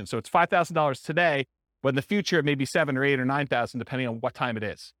inflation. So it's $5,000 today, but in the future, it may be $7,000 or $8,000 or $9,000, depending on what time it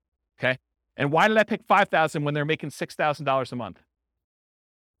is. Okay. And why did I pick $5,000 when they're making $6,000 a month?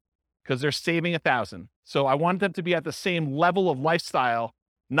 Because they're saving $1,000. So I want them to be at the same level of lifestyle,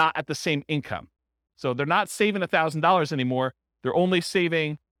 not at the same income. So they're not saving $1,000 anymore. They're only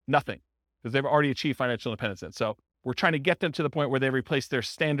saving nothing because they've already achieved financial independence. So we're trying to get them to the point where they replace their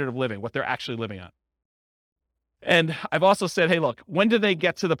standard of living, what they're actually living on. And I've also said, hey, look, when do they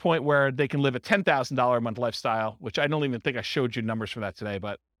get to the point where they can live a $10,000 a month lifestyle, which I don't even think I showed you numbers for that today,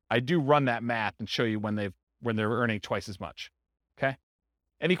 but I do run that math and show you when they're earning twice as much. Okay.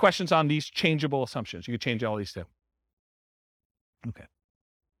 Any questions on these changeable assumptions? You can change all these too. Okay.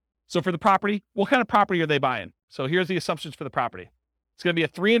 So for the property, what kind of property are they buying? So here's the assumptions for the property. It's going to be a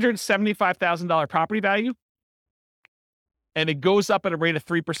 $375,000 property value, and it goes up at a rate of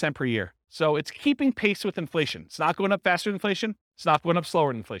 3% per year. So it's keeping pace with inflation. It's not going up faster than inflation. It's not going up slower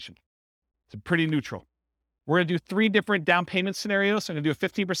than inflation. It's pretty neutral. We're going to do 3 different down payment scenarios. So I'm going to do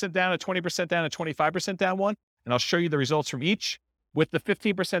a 15% down, a 20% down, a 25% down one, and I'll show you the results from each. With the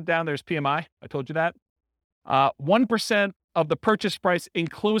 15% down, there's PMI. I told you that. 1% of the purchase price in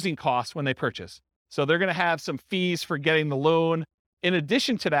closing costs when they purchase. So they're going to have some fees for getting the loan. In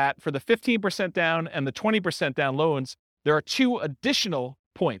addition to that, for the 15% down and the 20% down loans, there are 2 additional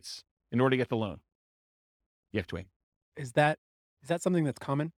points in order to get the loan. You have to wait. Is that something that's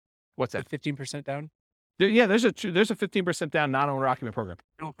common? What's that? The 15% down? There's a 15% down non-owner occupant program.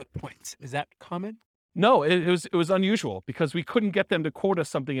 No, but points. Is that common? No, it was unusual because we couldn't get them to quote us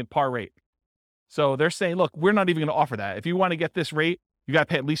something at par rate. So they're saying, look, we're not even going to offer that. If you want to get this rate, you got to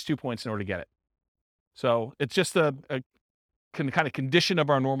pay at least 2 points in order to get it. So it's just a kind of condition of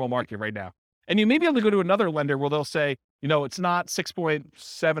our normal market right now. And you may be able to go to another lender where they'll say, it's not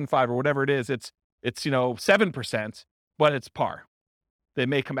 6.75 or whatever it is. It's 7%, but it's par. They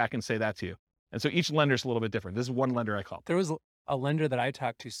may come back and say that to you. And so each lender's a little bit different. This is one lender I called. There was a lender that I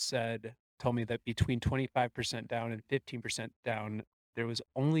talked to told me that between 25% down and 15% down, there was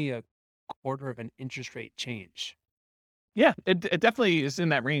only a quarter of an interest rate change. Yeah, it definitely is in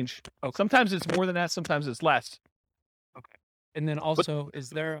that range. Okay. Sometimes it's more than that. Sometimes it's less. Okay. And then also,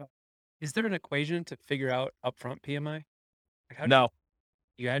 is there an equation to figure out upfront PMI? Like no.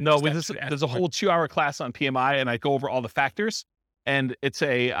 There's a whole 2-hour class on PMI, and I go over all the factors, and it's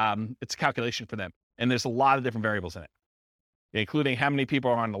a calculation for them. And there's a lot of different variables in it, including how many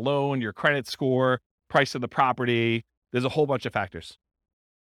people are on the loan, your credit score, price of the property. There's a whole bunch of factors.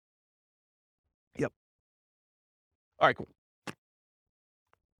 Yep. All right, cool.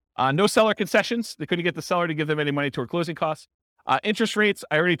 No seller concessions. They couldn't get the seller to give them any money toward closing costs. Interest rates,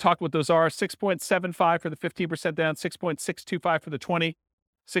 I already talked what those are. 6.75 for the 15% down, 6.625 for the 20,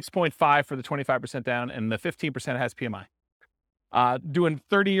 6.5 for the 25% down, and the 15% has PMI. Doing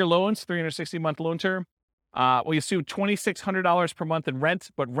 30-year loans, 360-month loan term. We assume $2,600 per month in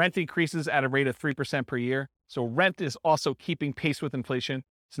rent, but rent increases at a rate of 3% per year. So rent is also keeping pace with inflation.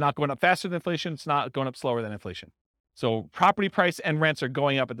 It's not going up faster than inflation. It's not going up slower than inflation. So property price and rents are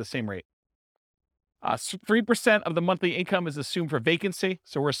going up at the same rate. 3% of the monthly income is assumed for vacancy.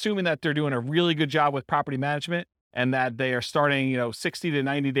 So we're assuming that they're doing a really good job with property management and that they are starting, 60 to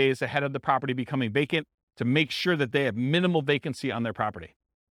 90 days ahead of the property becoming vacant to make sure that they have minimal vacancy on their property.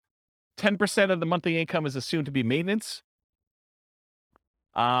 10% of the monthly income is assumed to be maintenance.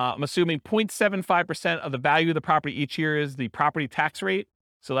 I'm assuming 0.75% of the value of the property each year is the property tax rate.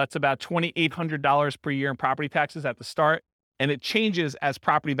 So that's about $2,800 per year in property taxes at the start. And it changes as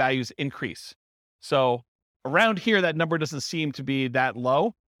property values increase. So around here, that number doesn't seem to be that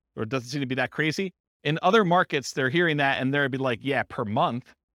low, or it doesn't seem to be that crazy. In other markets, they're hearing that and they'll be like, yeah, per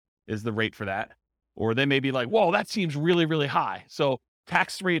month is the rate for that. Or they may be like, whoa, that seems really, really high. So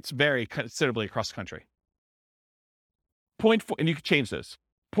Tax rates vary considerably across the country. 0.4, and you can change those.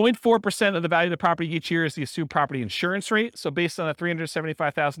 0.4% of the value of the property each year is the assumed property insurance rate. So based on a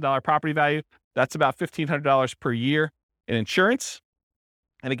 $375,000 property value, that's about $1,500 per year in insurance.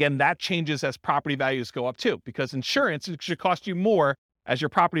 And again, that changes as property values go up too, because insurance should cost you more as your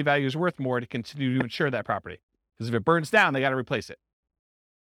property value is worth more to continue to insure that property. Because if it burns down, they got to replace it.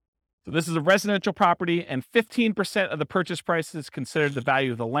 So this is a residential property, and 15% of the purchase price is considered the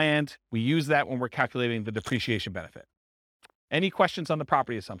value of the land. We use that when we're calculating the depreciation benefit. Any questions on the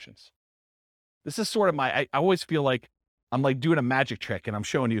property assumptions? This is sort of I always feel like I'm like doing a magic trick and I'm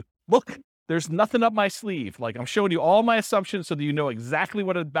showing you, look, there's nothing up my sleeve. Like I'm showing you all my assumptions so that you know exactly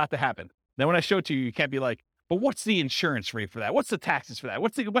what is about to happen. Then when I show it to you, you can't be like, but what's the insurance rate for that? What's the taxes for that?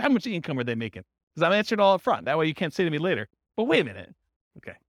 How much income are they making? Because I'm answering all up front. That way you can't say to me later, but wait a minute.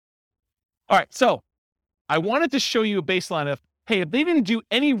 Okay. All right. So I wanted to show you a baseline of, hey, if they didn't do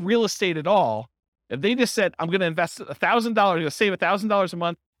any real estate at all, if they just said, I'm going to invest $1,000, I'm going to save $1,000 a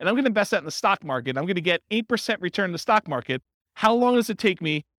month, and I'm going to invest that in the stock market, I'm going to get 8% return in the stock market, how long does it take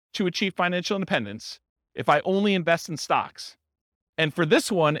me to achieve financial independence if I only invest in stocks? And for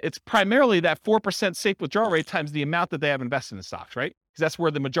this one, it's primarily that 4% safe withdrawal rate times the amount that they have invested in stocks, right? Because that's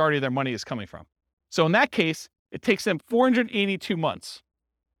where the majority of their money is coming from. So in that case, it takes them 482 months,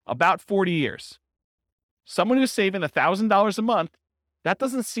 about 40 years. Someone who's saving $1,000 a month, that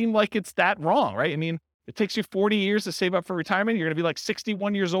doesn't seem like it's that wrong, right? I mean, it takes you 40 years to save up for retirement. You're going to be like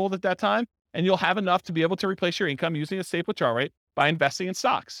 61 years old at that time, and you'll have enough to be able to replace your income using a safe withdrawal rate by investing in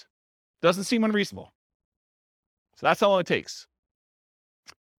stocks. Doesn't seem unreasonable. So that's how long it takes.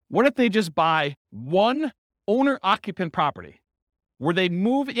 What if they just buy one owner-occupant property where they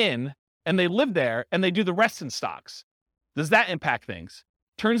move in and they live there and they do the rest in stocks? Does that impact things?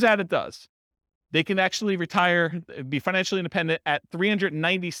 Turns out it does. They can actually retire, be financially independent at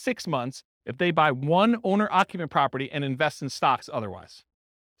 396 months if they buy one owner-occupant property and invest in stocks otherwise.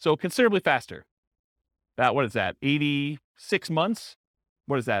 So considerably faster. About, what is that, 86 months?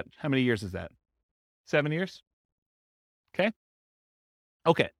 What is that? How many years is that? 7 years? Okay.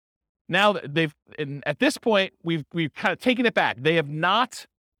 Okay. Now at this point, we've kind of taken it back. They have not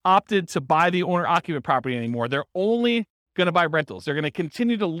opted to buy the owner-occupant property anymore. They're only going to buy rentals. They're going to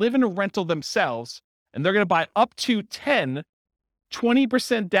continue to live in a rental themselves, and they're going to buy up to 10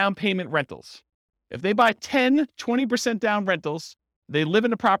 20% down payment rentals. If they buy 10 20% down rentals, they live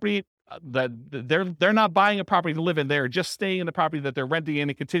in a property that they're not buying a property to live in. They're just staying in the property that they're renting in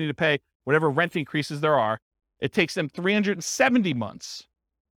and continue to pay whatever rent increases there are. It takes them 370 months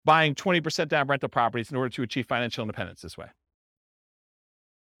buying 20% down rental properties in order to achieve financial independence this way.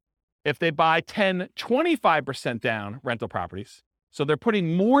 If they buy 10 25% down rental properties, so they're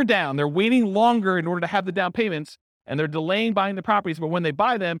putting more down, they're waiting longer in order to have the down payments, and they're delaying buying the properties, but when they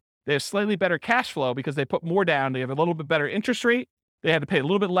buy them, they have slightly better cash flow because they put more down, they have a little bit better interest rate, they have to pay a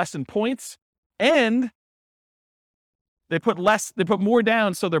little bit less in points, and they put more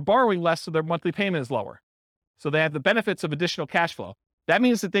down, so they're borrowing less, so their monthly payment is lower. So they have the benefits of additional cash flow. That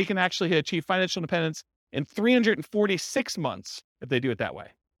means that they can actually achieve financial independence in 346 months if they do it that way.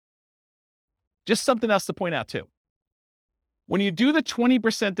 Just something else to point out too. When you do the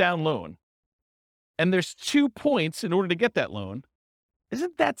 20% down loan, and there's 2 points in order to get that loan,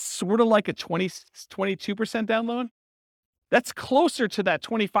 isn't that sort of like a 22% down loan? That's closer to that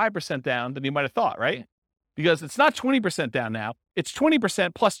 25% down than you might have thought, right? Because it's not 20% down now, it's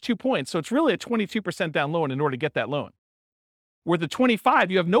 20% plus 2 points. So it's really a 22% down loan in order to get that loan. Where the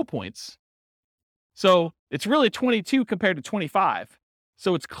 25, you have no points. So it's really 22 compared to 25.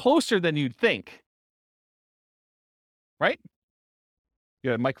 So it's closer than you'd think. Right?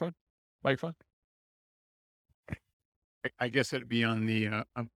 You have a microphone? I guess it'd be on the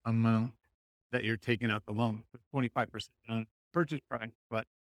amount that you're taking out the loan, 25% on purchase price, but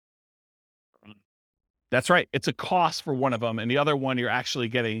that's right. It's a cost for one of them, and the other one you're actually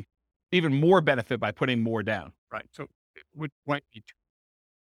getting even more benefit by putting more down. right. So it might be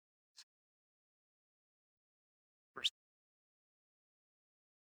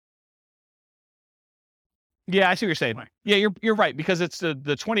Yeah, I see what you're saying. Right. Yeah, you're right, because it's the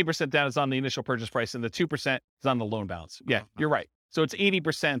 20% down is on the initial purchase price and the 2% is on the loan balance. Yeah, you're right. So it's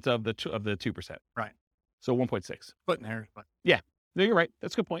 80% of the 2%. right. So 1.6. Splitting hairs, but No, you're right.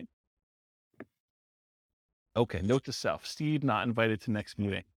 That's a good point. Okay, note to self. Steve not invited to next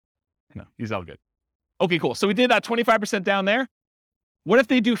meeting. No, he's all good. Okay, cool. So we did that 25% down there. What if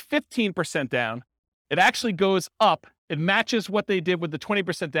they do 15% down? It actually goes up. It matches what they did with the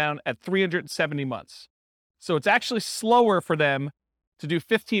 20% down at 370 months. So it's actually slower for them to do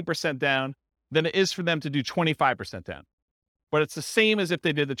 15% down than it is for them to do 25% down. but it's the same as if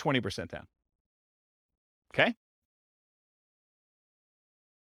they did the 20% down. Okay?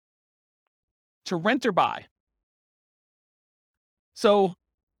 To rent or buy. So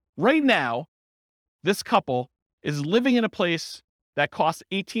right now, this couple is living in a place that costs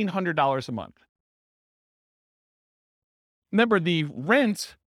 $1,800 a month. Remember, the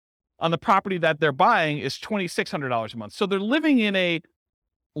rent on the property that they're buying is $2,600 a month. So they're living in a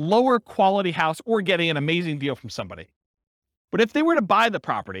lower quality house or getting an amazing deal from somebody. But if they were to buy the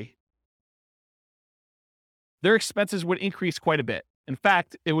property, their expenses would increase quite a bit. In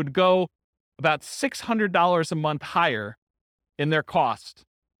fact, it would go about $600 a month higher in their cost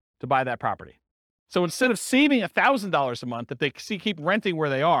to buy that property. So instead of saving $1,000 a month, if they keep renting where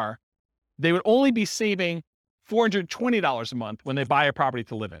they are, they would only be saving $420 a month when they buy a property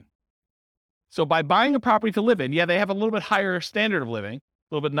to live in. So by buying a property to live in, yeah, they have a little bit higher standard of living, a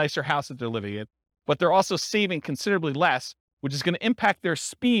little bit nicer house that they're living in, but they're also saving considerably less, which is going to impact their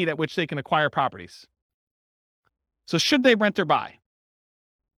speed at which they can acquire properties. So should they rent or buy?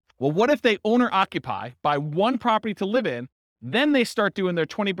 Well, what if they owner-occupy, buy one property to live in, then they start doing their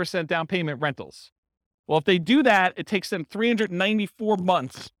 20% down payment rentals? Well, if they do that, it takes them 394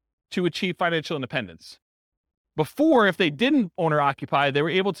 months to achieve financial independence. Before, if they didn't owner-occupy, they were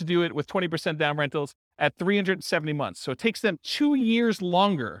able to do it with 20% down rentals at 370 months. So it takes them 2 years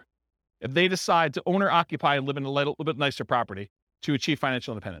longer if they decide to owner-occupy and live in a little bit nicer property to achieve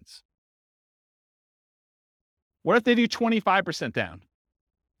financial independence. What if they do 25% down?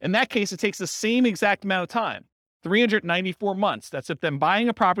 In that case, it takes the same exact amount of time, 394 months. That's if them buying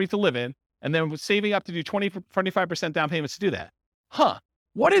a property to live in and then saving up to do 25% down payments to do that.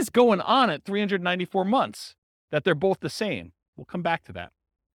 What is going on at 394 months that they're both the same? We'll come back to that.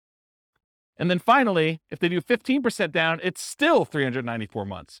 And then finally, if they do 15% down, it's still 394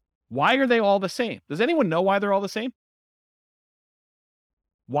 months. Why are they all the same? Does anyone know why they're all the same?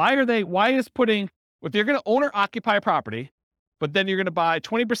 If you're going to owner-occupy a property, but then you're going to buy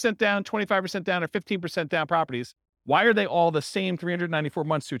 20% down, 25% down, or 15% down properties, why are they all the same 394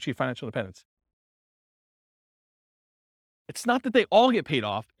 months to achieve financial independence? It's not that they all get paid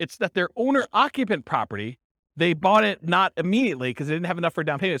off. It's that their owner-occupant property, they bought it not immediately because they didn't have enough for a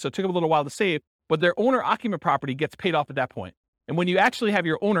down payment, so it took them a little while to save, but their owner-occupant property gets paid off at that point. And when you actually have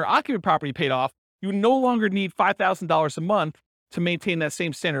your owner-occupant property paid off, you no longer need $5,000 a month to maintain that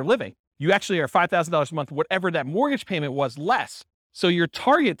same standard of living. You actually are $5,000 a month, whatever that mortgage payment was, less. So your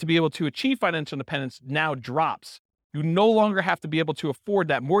target to be able to achieve financial independence now drops. You no longer have to be able to afford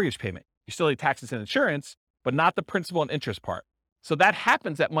that mortgage payment. You still need taxes and insurance, but not the principal and interest part. So that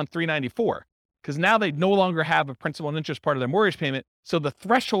happens at month 394, because now they no longer have a principal and interest part of their mortgage payment. So the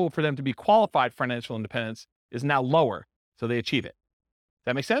threshold for them to be qualified for financial independence is now lower. So they achieve it. Does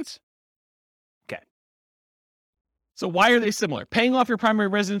that make sense? Okay. So why are they similar? Paying off your primary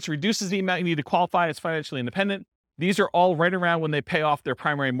residence reduces the amount you need to qualify as financially independent. These are all right around when they pay off their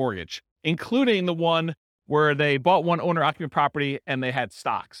primary mortgage, including the one where they bought one owner-occupant property and they had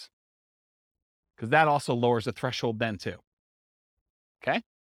stocks, because that also lowers the threshold then too. Okay?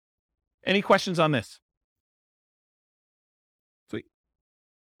 Any questions on this? Sweet.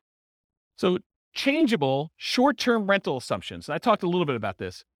 So changeable short-term rental assumptions. And I talked a little bit about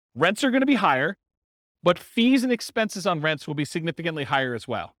this. Rents are going to be higher, but fees and expenses on rents will be significantly higher as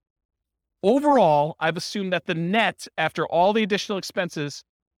well. Overall, I've assumed that the net after all the additional expenses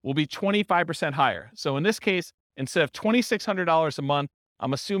will be 25% higher. So in this case, instead of $2,600 a month,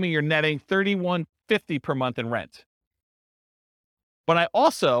 I'm assuming you're netting $3,150 per month in rent. But I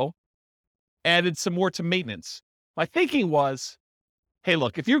also added some more to maintenance. My thinking was, hey,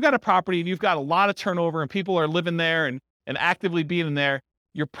 look, if you've got a property and you've got a lot of turnover and people are living there and actively being in there,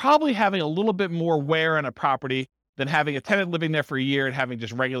 you're probably having a little bit more wear on a property than having a tenant living there for a year and having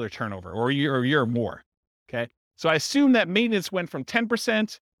just regular turnover, or a year or more. Okay. So I assume that maintenance went from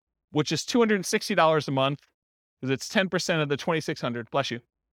 10%, which is $260 a month, because it's 10% of the $2,600, bless you,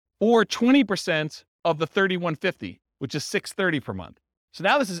 or 20% of the $3,150, which is $630 per month. So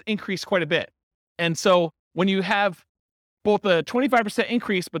now this has increased quite a bit. And so when you have both a 25%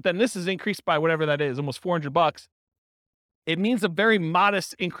 increase, but then this is increased by whatever that is, almost $400, it means a very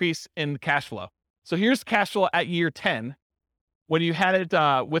modest increase in cash flow. So here's cash flow at year 10. When you had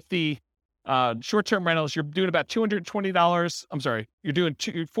it with the short-term rentals, you're doing about $220. I'm sorry, you're doing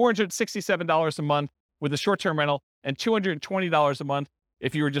 $467 a month with a short-term rental and $220 a month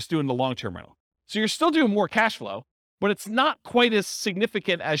if you were just doing the long-term rental. So you're still doing more cash flow, but it's not quite as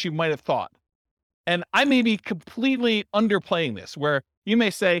significant as you might have thought. And I may be completely underplaying this, where you may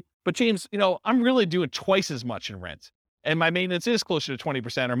say, but James, I'm really doing twice as much in rent, and my maintenance is closer to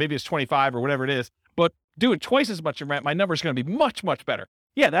 20%, or maybe it's 25 or whatever it is, but doing twice as much in rent, my number is going to be much, much better.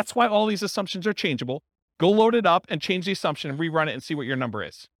 Yeah, that's why all these assumptions are changeable. Go load it up and change the assumption and rerun it and see what your number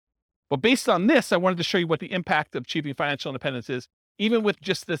is. But based on this, I wanted to show you what the impact of achieving financial independence is, even with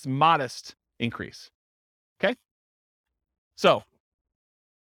just this modest increase. Okay? So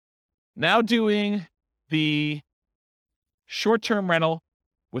now doing the short-term rental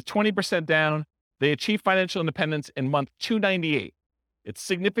with 20% down, they achieve financial independence in month 298. It's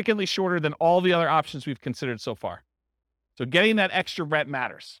significantly shorter than all the other options we've considered so far. So getting that extra rent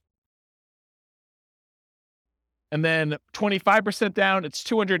matters. And then 25% down, it's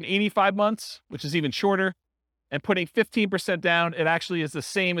 285 months, which is even shorter. And putting 15% down, it actually is the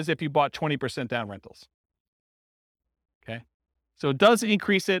same as if you bought 20% down rentals. Okay? So it does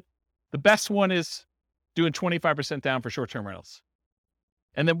increase it. The best one is doing 25% down for short-term rentals.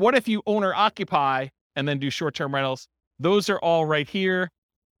 And then what if you owner occupy and then do short-term rentals? Those are all right here.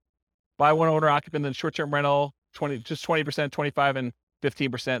 Buy one owner occupant, then short-term rental, 20%, 25 and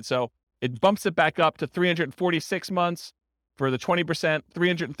 15%. So it bumps it back up to 346 months for the 20%,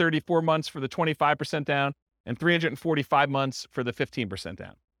 334 months for the 25% down, and 345 months for the 15%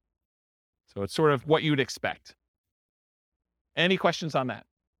 down. So it's sort of what you'd expect. Any questions on that?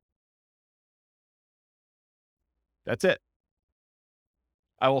 That's it.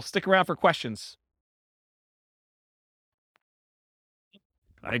 I will stick around for questions.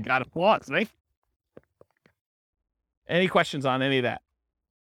 I got applause, right? Any questions on any of that?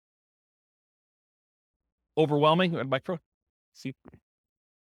 Overwhelming? Micro? See?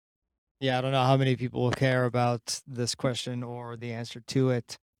 Yeah, I don't know how many people will care about this question or the answer to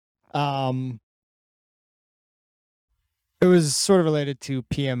it. It was sort of related to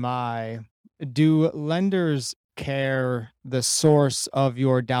PMI. Do lenders care the source of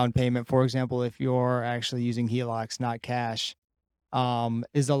your down payment? For example, if you're actually using HELOCs, not cash,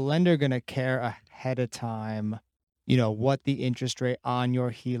 is a lender going to care ahead of time, what the interest rate on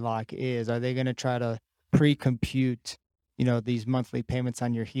your HELOC is? Are they going to try to pre-compute, these monthly payments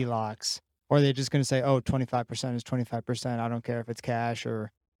on your HELOCs? Or are they just going to say, 25% is 25%. I don't care if it's cash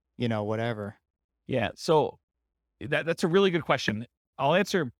or, whatever. Yeah. So that's a really good question. I'll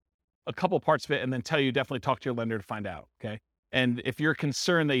answer a couple parts of it and then tell you definitely talk to your lender to find out. Okay. And if you're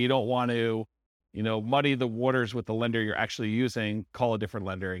concerned that you don't want to, muddy the waters with the lender you're actually using, call a different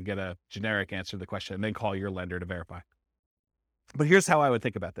lender and get a generic answer to the question and then call your lender to verify. But here's how I would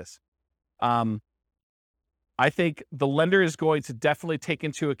think about this. I think the lender is going to definitely take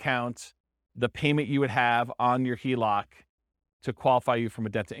into account the payment you would have on your HELOC to qualify you from a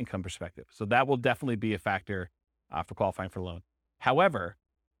debt to income perspective. So that will definitely be a factor for qualifying for a loan. However,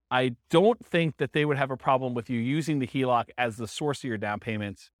 I don't think that they would have a problem with you using the HELOC as the source of your down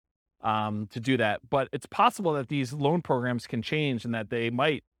payments to do that. But it's possible that these loan programs can change and that they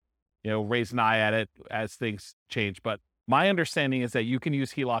might, raise an eye at it as things change. But my understanding is that you can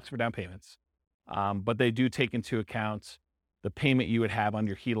use HELOCs for down payments, but they do take into account the payment you would have on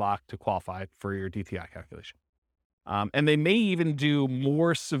your HELOC to qualify for your DTI calculation. And they may even do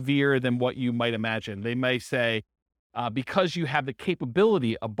more severe than what you might imagine. They may say, because you have the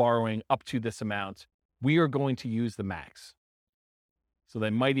capability of borrowing up to this amount, we are going to use the max. So they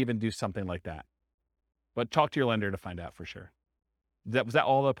might even do something like that. But talk to your lender to find out for sure. Was that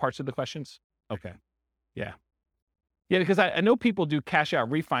all the parts of the questions? Okay. Yeah. Yeah, because I know people do cash out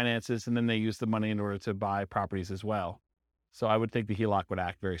refinances and then they use the money in order to buy properties as well. So I would think the HELOC would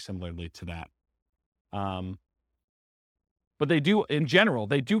act very similarly to that. But they do, in general,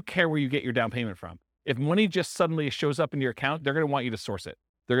 they do care where you get your down payment from. If money just suddenly shows up in your account, they're going to want you to source it.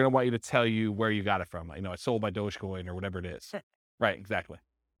 They're going to want you to tell you where you got it from. I sold my Dogecoin or whatever it is. Right, exactly.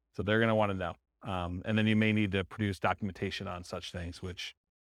 So they're going to want to know. And then you may need to produce documentation on such things, which,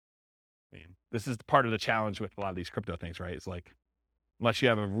 this is part of the challenge with a lot of these crypto things, right? It's like, unless you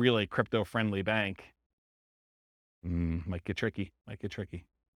have a really crypto-friendly bank, might get tricky.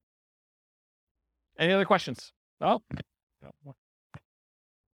 Any other questions? Oh.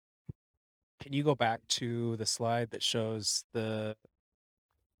 Can you go back to the slide that shows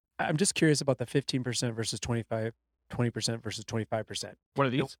I'm just curious about the 15% versus 20% versus 25%. What are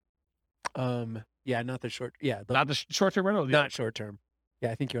these? Yeah, not the short. Yeah. Not the short-term rental? Not short-term.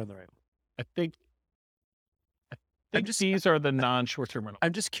 Yeah, I think you're on the right one. I think these are the non-short-term rental.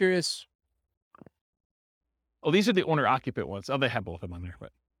 I'm just curious. Oh, these are the owner-occupant ones. Oh, they have both of them on there.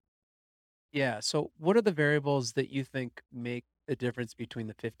 But yeah. So what are the variables that you think make a difference between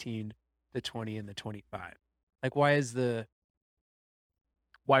the 15, the 20, and the 25? Like, why are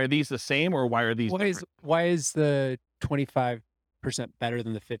these the same, or why are these different? Why is the 25% better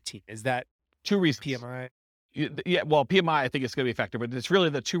than the 15? Is that two reasons? PMI? Yeah, well, PMI, I think it's going to be a factor, but it's really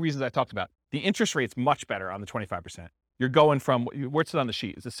the two reasons I talked about. The interest rate's much better on the 25%. You're going from, what's it on the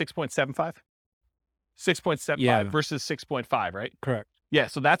sheet? Is it 6.75? 6.75 Yeah. versus 6.5, right? Correct. Yeah,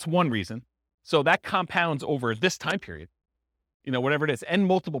 so that's one reason. So that compounds over this time period, whatever it is, and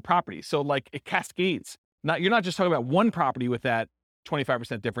multiple properties. So like it cascades. You're not just talking about one property with that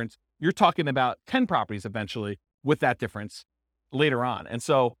 25% difference. You're talking about 10 properties eventually with that difference later on. And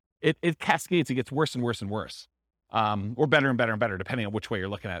so it cascades. It gets worse and worse and worse, or better and better and better, depending on which way you're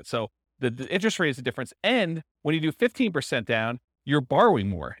looking at it. So the interest rate is the difference. And when you do 15% down, you're borrowing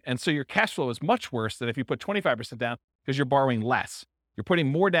more. And so your cash flow is much worse than if you put 25% down because you're borrowing less. You're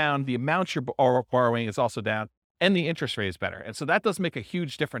putting more down. The amount you're borrowing is also down, and the interest rate is better. And so that does make a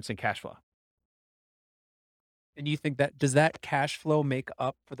huge difference in cash flow. And you think does that cash flow make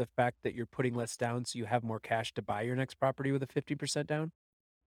up for the fact that you're putting less down so you have more cash to buy your next property with a 50% down?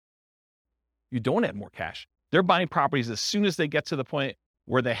 You don't add more cash. They're buying properties as soon as they get to the point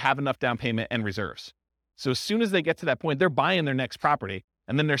where they have enough down payment and reserves. So as soon as they get to that point, they're buying their next property,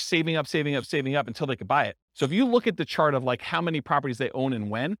 and then they're saving up until they can buy it. So if you look at the chart of like how many properties they own and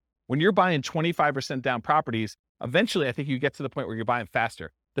when you're buying 25% down properties, eventually I think you get to the point where you're buying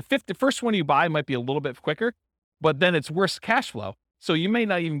faster. The first one you buy might be a little bit quicker, but then it's worse cash flow. So you may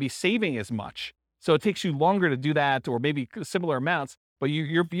not even be saving as much. So it takes you longer to do that, or maybe similar amounts, but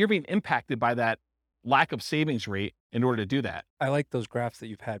you're being impacted by that lack of savings rate in order to do that. I like those graphs that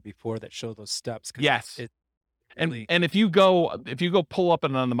you've had before that show those steps. Yes. Really... And if you go pull up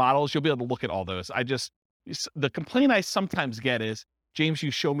on the models, you'll be able to look at all those. The complaint I sometimes get is, James,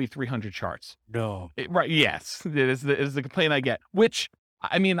 you show me 300 charts. No. Right. Yes. It is the complaint I get, which,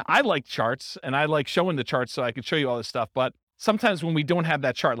 I mean, I like charts and I like showing the charts so I can show you all this stuff. But sometimes when we don't have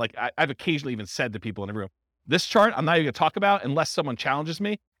that chart, like I've occasionally even said to people in the room, this chart I'm not even going to talk about unless someone challenges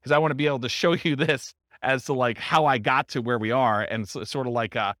me, because I want to be able to show you this as to like how I got to where we are. And so it's sort of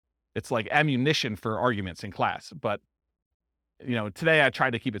like, it's like ammunition for arguments in class. But, today I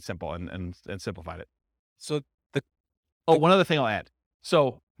tried to keep it simple and simplified it. So one other thing I'll add.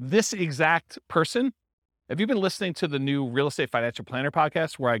 So this exact person, have you been listening to the new Real Estate Financial Planner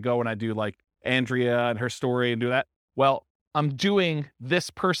podcast where I go and I do like Andrea and her story and do that? Well, I'm doing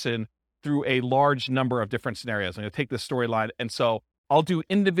this person through a large number of different scenarios. I'm going to take this storyline. And so I'll do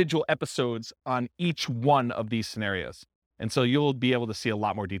individual episodes on each one of these scenarios. And so you'll be able to see a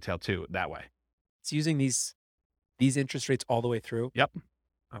lot more detail too that way. It's using these interest rates all the way through? Yep.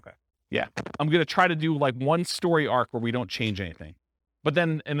 Okay. Yeah. I'm going to try to do like one story arc where we don't change anything. But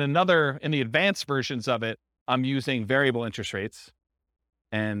then in the advanced versions of it, I'm using variable interest rates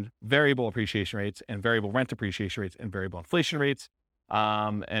and variable appreciation rates and variable rent appreciation rates and variable inflation rates.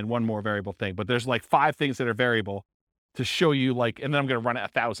 And one more variable thing, but there's like 5 things that are variable to show you and then I'm going to run it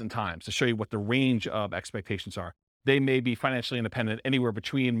 1,000 times to show you what the range of expectations are. They may be financially independent anywhere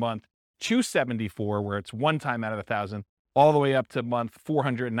between month 274, where it's 1 time out of 1,000, all the way up to month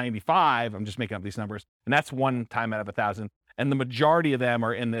 495. I'm just making up these numbers. And that's 1 time out of 1,000. And the majority of them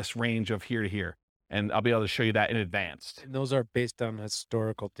are in this range of here to here. And I'll be able to show you that in advance. And those are based on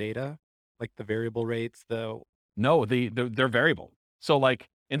historical data, like the variable rates, though? No, they're variable. So like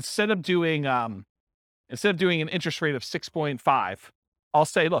instead of doing an interest rate of 6.5, I'll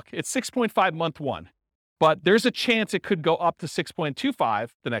say, look, it's 6.5 month 1, but there's a chance it could go up to 6.25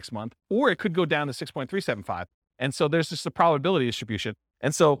 the next month, or it could go down to 6.375. And so there's just a probability distribution.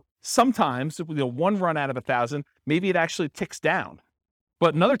 And so sometimes, one run out of 1,000, maybe it actually ticks down.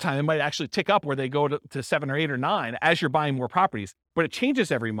 But another time it might actually tick up where they go to 7 or 8 or 9 as you're buying more properties. But it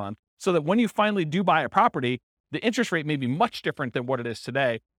changes every month so that when you finally do buy a property, the interest rate may be much different than what it is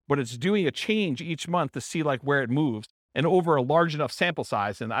today, but it's doing a change each month to see like where it moves. And over a large enough sample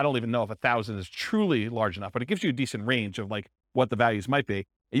size, and I don't even know if 1,000 is truly large enough, but it gives you a decent range of like what the values might be.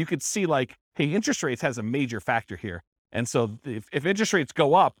 And you could see like, hey, interest rates has a major factor here. And so if interest rates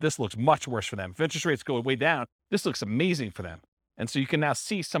go up, this looks much worse for them. If interest rates go way down, this looks amazing for them. And so you can now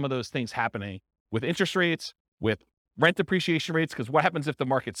see some of those things happening with interest rates, with rent appreciation rates, because what happens if the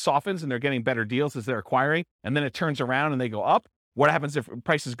market softens and they're getting better deals as they're acquiring, and then it turns around and they go up? What happens if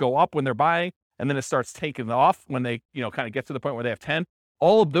prices go up when they're buying, and then it starts taking off when they, kind of get to the point where they have 10?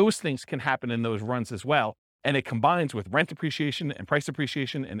 All of those things can happen in those runs as well. And it combines with rent appreciation and price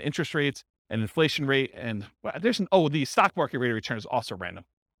appreciation and interest rates and inflation rate. And the stock market rate of return is also random.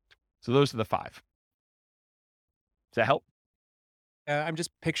 So those are the 5. Does that help? I'm just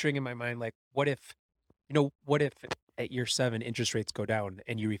picturing in my mind, like, what if at year 7 interest rates go down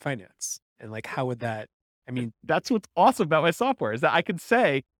and you refinance? And like, how would that, that's what's awesome about my software, is that I could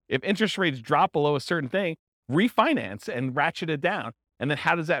say, if interest rates drop below a certain thing, refinance and ratchet it down. And then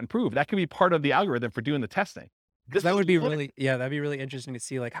how does that improve? That could be part of the algorithm for doing the testing. Because that would be that'd be really interesting to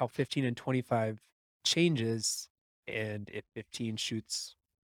see like how 15 and 25 changes, and if 15 shoots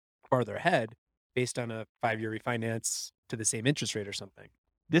farther ahead based on a 5-year refinance to the same interest rate or something.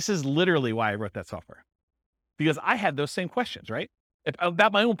 This is literally why I wrote that software, because I had those same questions, right?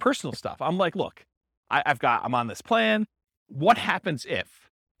 About my own personal stuff. I'm like, look, I'm on this plan. What happens if?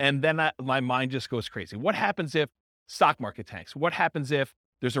 And then my mind just goes crazy. What happens if stock market tanks? What happens if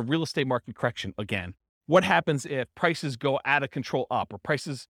there's a real estate market correction again? What happens if prices go out of control up, or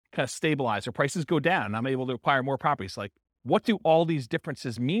prices kind of stabilize, or prices go down and I'm able to acquire more properties? Like, what do all these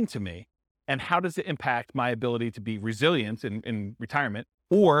differences mean to me? And how does it impact my ability to be resilient in retirement?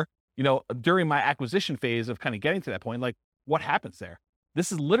 Or, during my acquisition phase of kind of getting to that point, like, what happens there?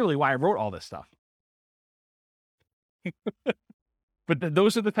 This is literally why I wrote all this stuff. But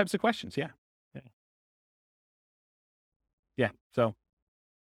those are the types of questions. Yeah. So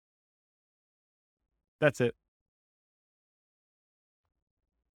that's it.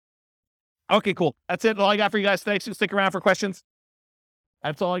 Okay, cool. That's it. All I got for you guys. Thanks. Stick around for questions.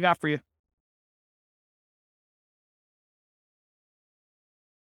 That's all I got for you.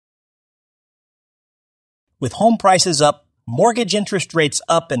 With home prices up, mortgage interest rates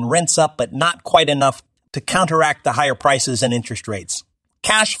up, and rents up, but not quite enough to counteract the higher prices and interest rates,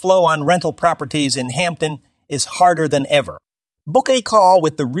 cash flow on rental properties in Hampton is harder than ever. Book a call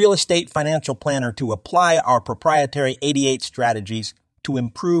with the Real Estate Financial Planner to apply our proprietary 88 strategies to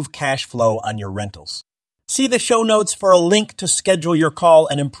improve cash flow on your rentals. See the show notes for a link to schedule your call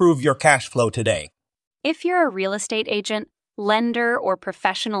and improve your cash flow today. If you're a real estate agent, lender, or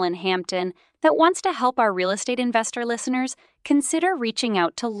professional in Hampton that wants to help our real estate investor listeners, consider reaching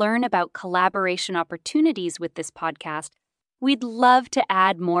out to learn about collaboration opportunities with this podcast. We'd love to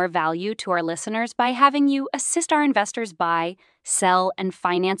add more value to our listeners by having you assist our investors buy, sell, and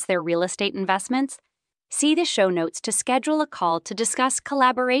finance their real estate investments. See the show notes to schedule a call to discuss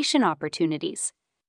collaboration opportunities.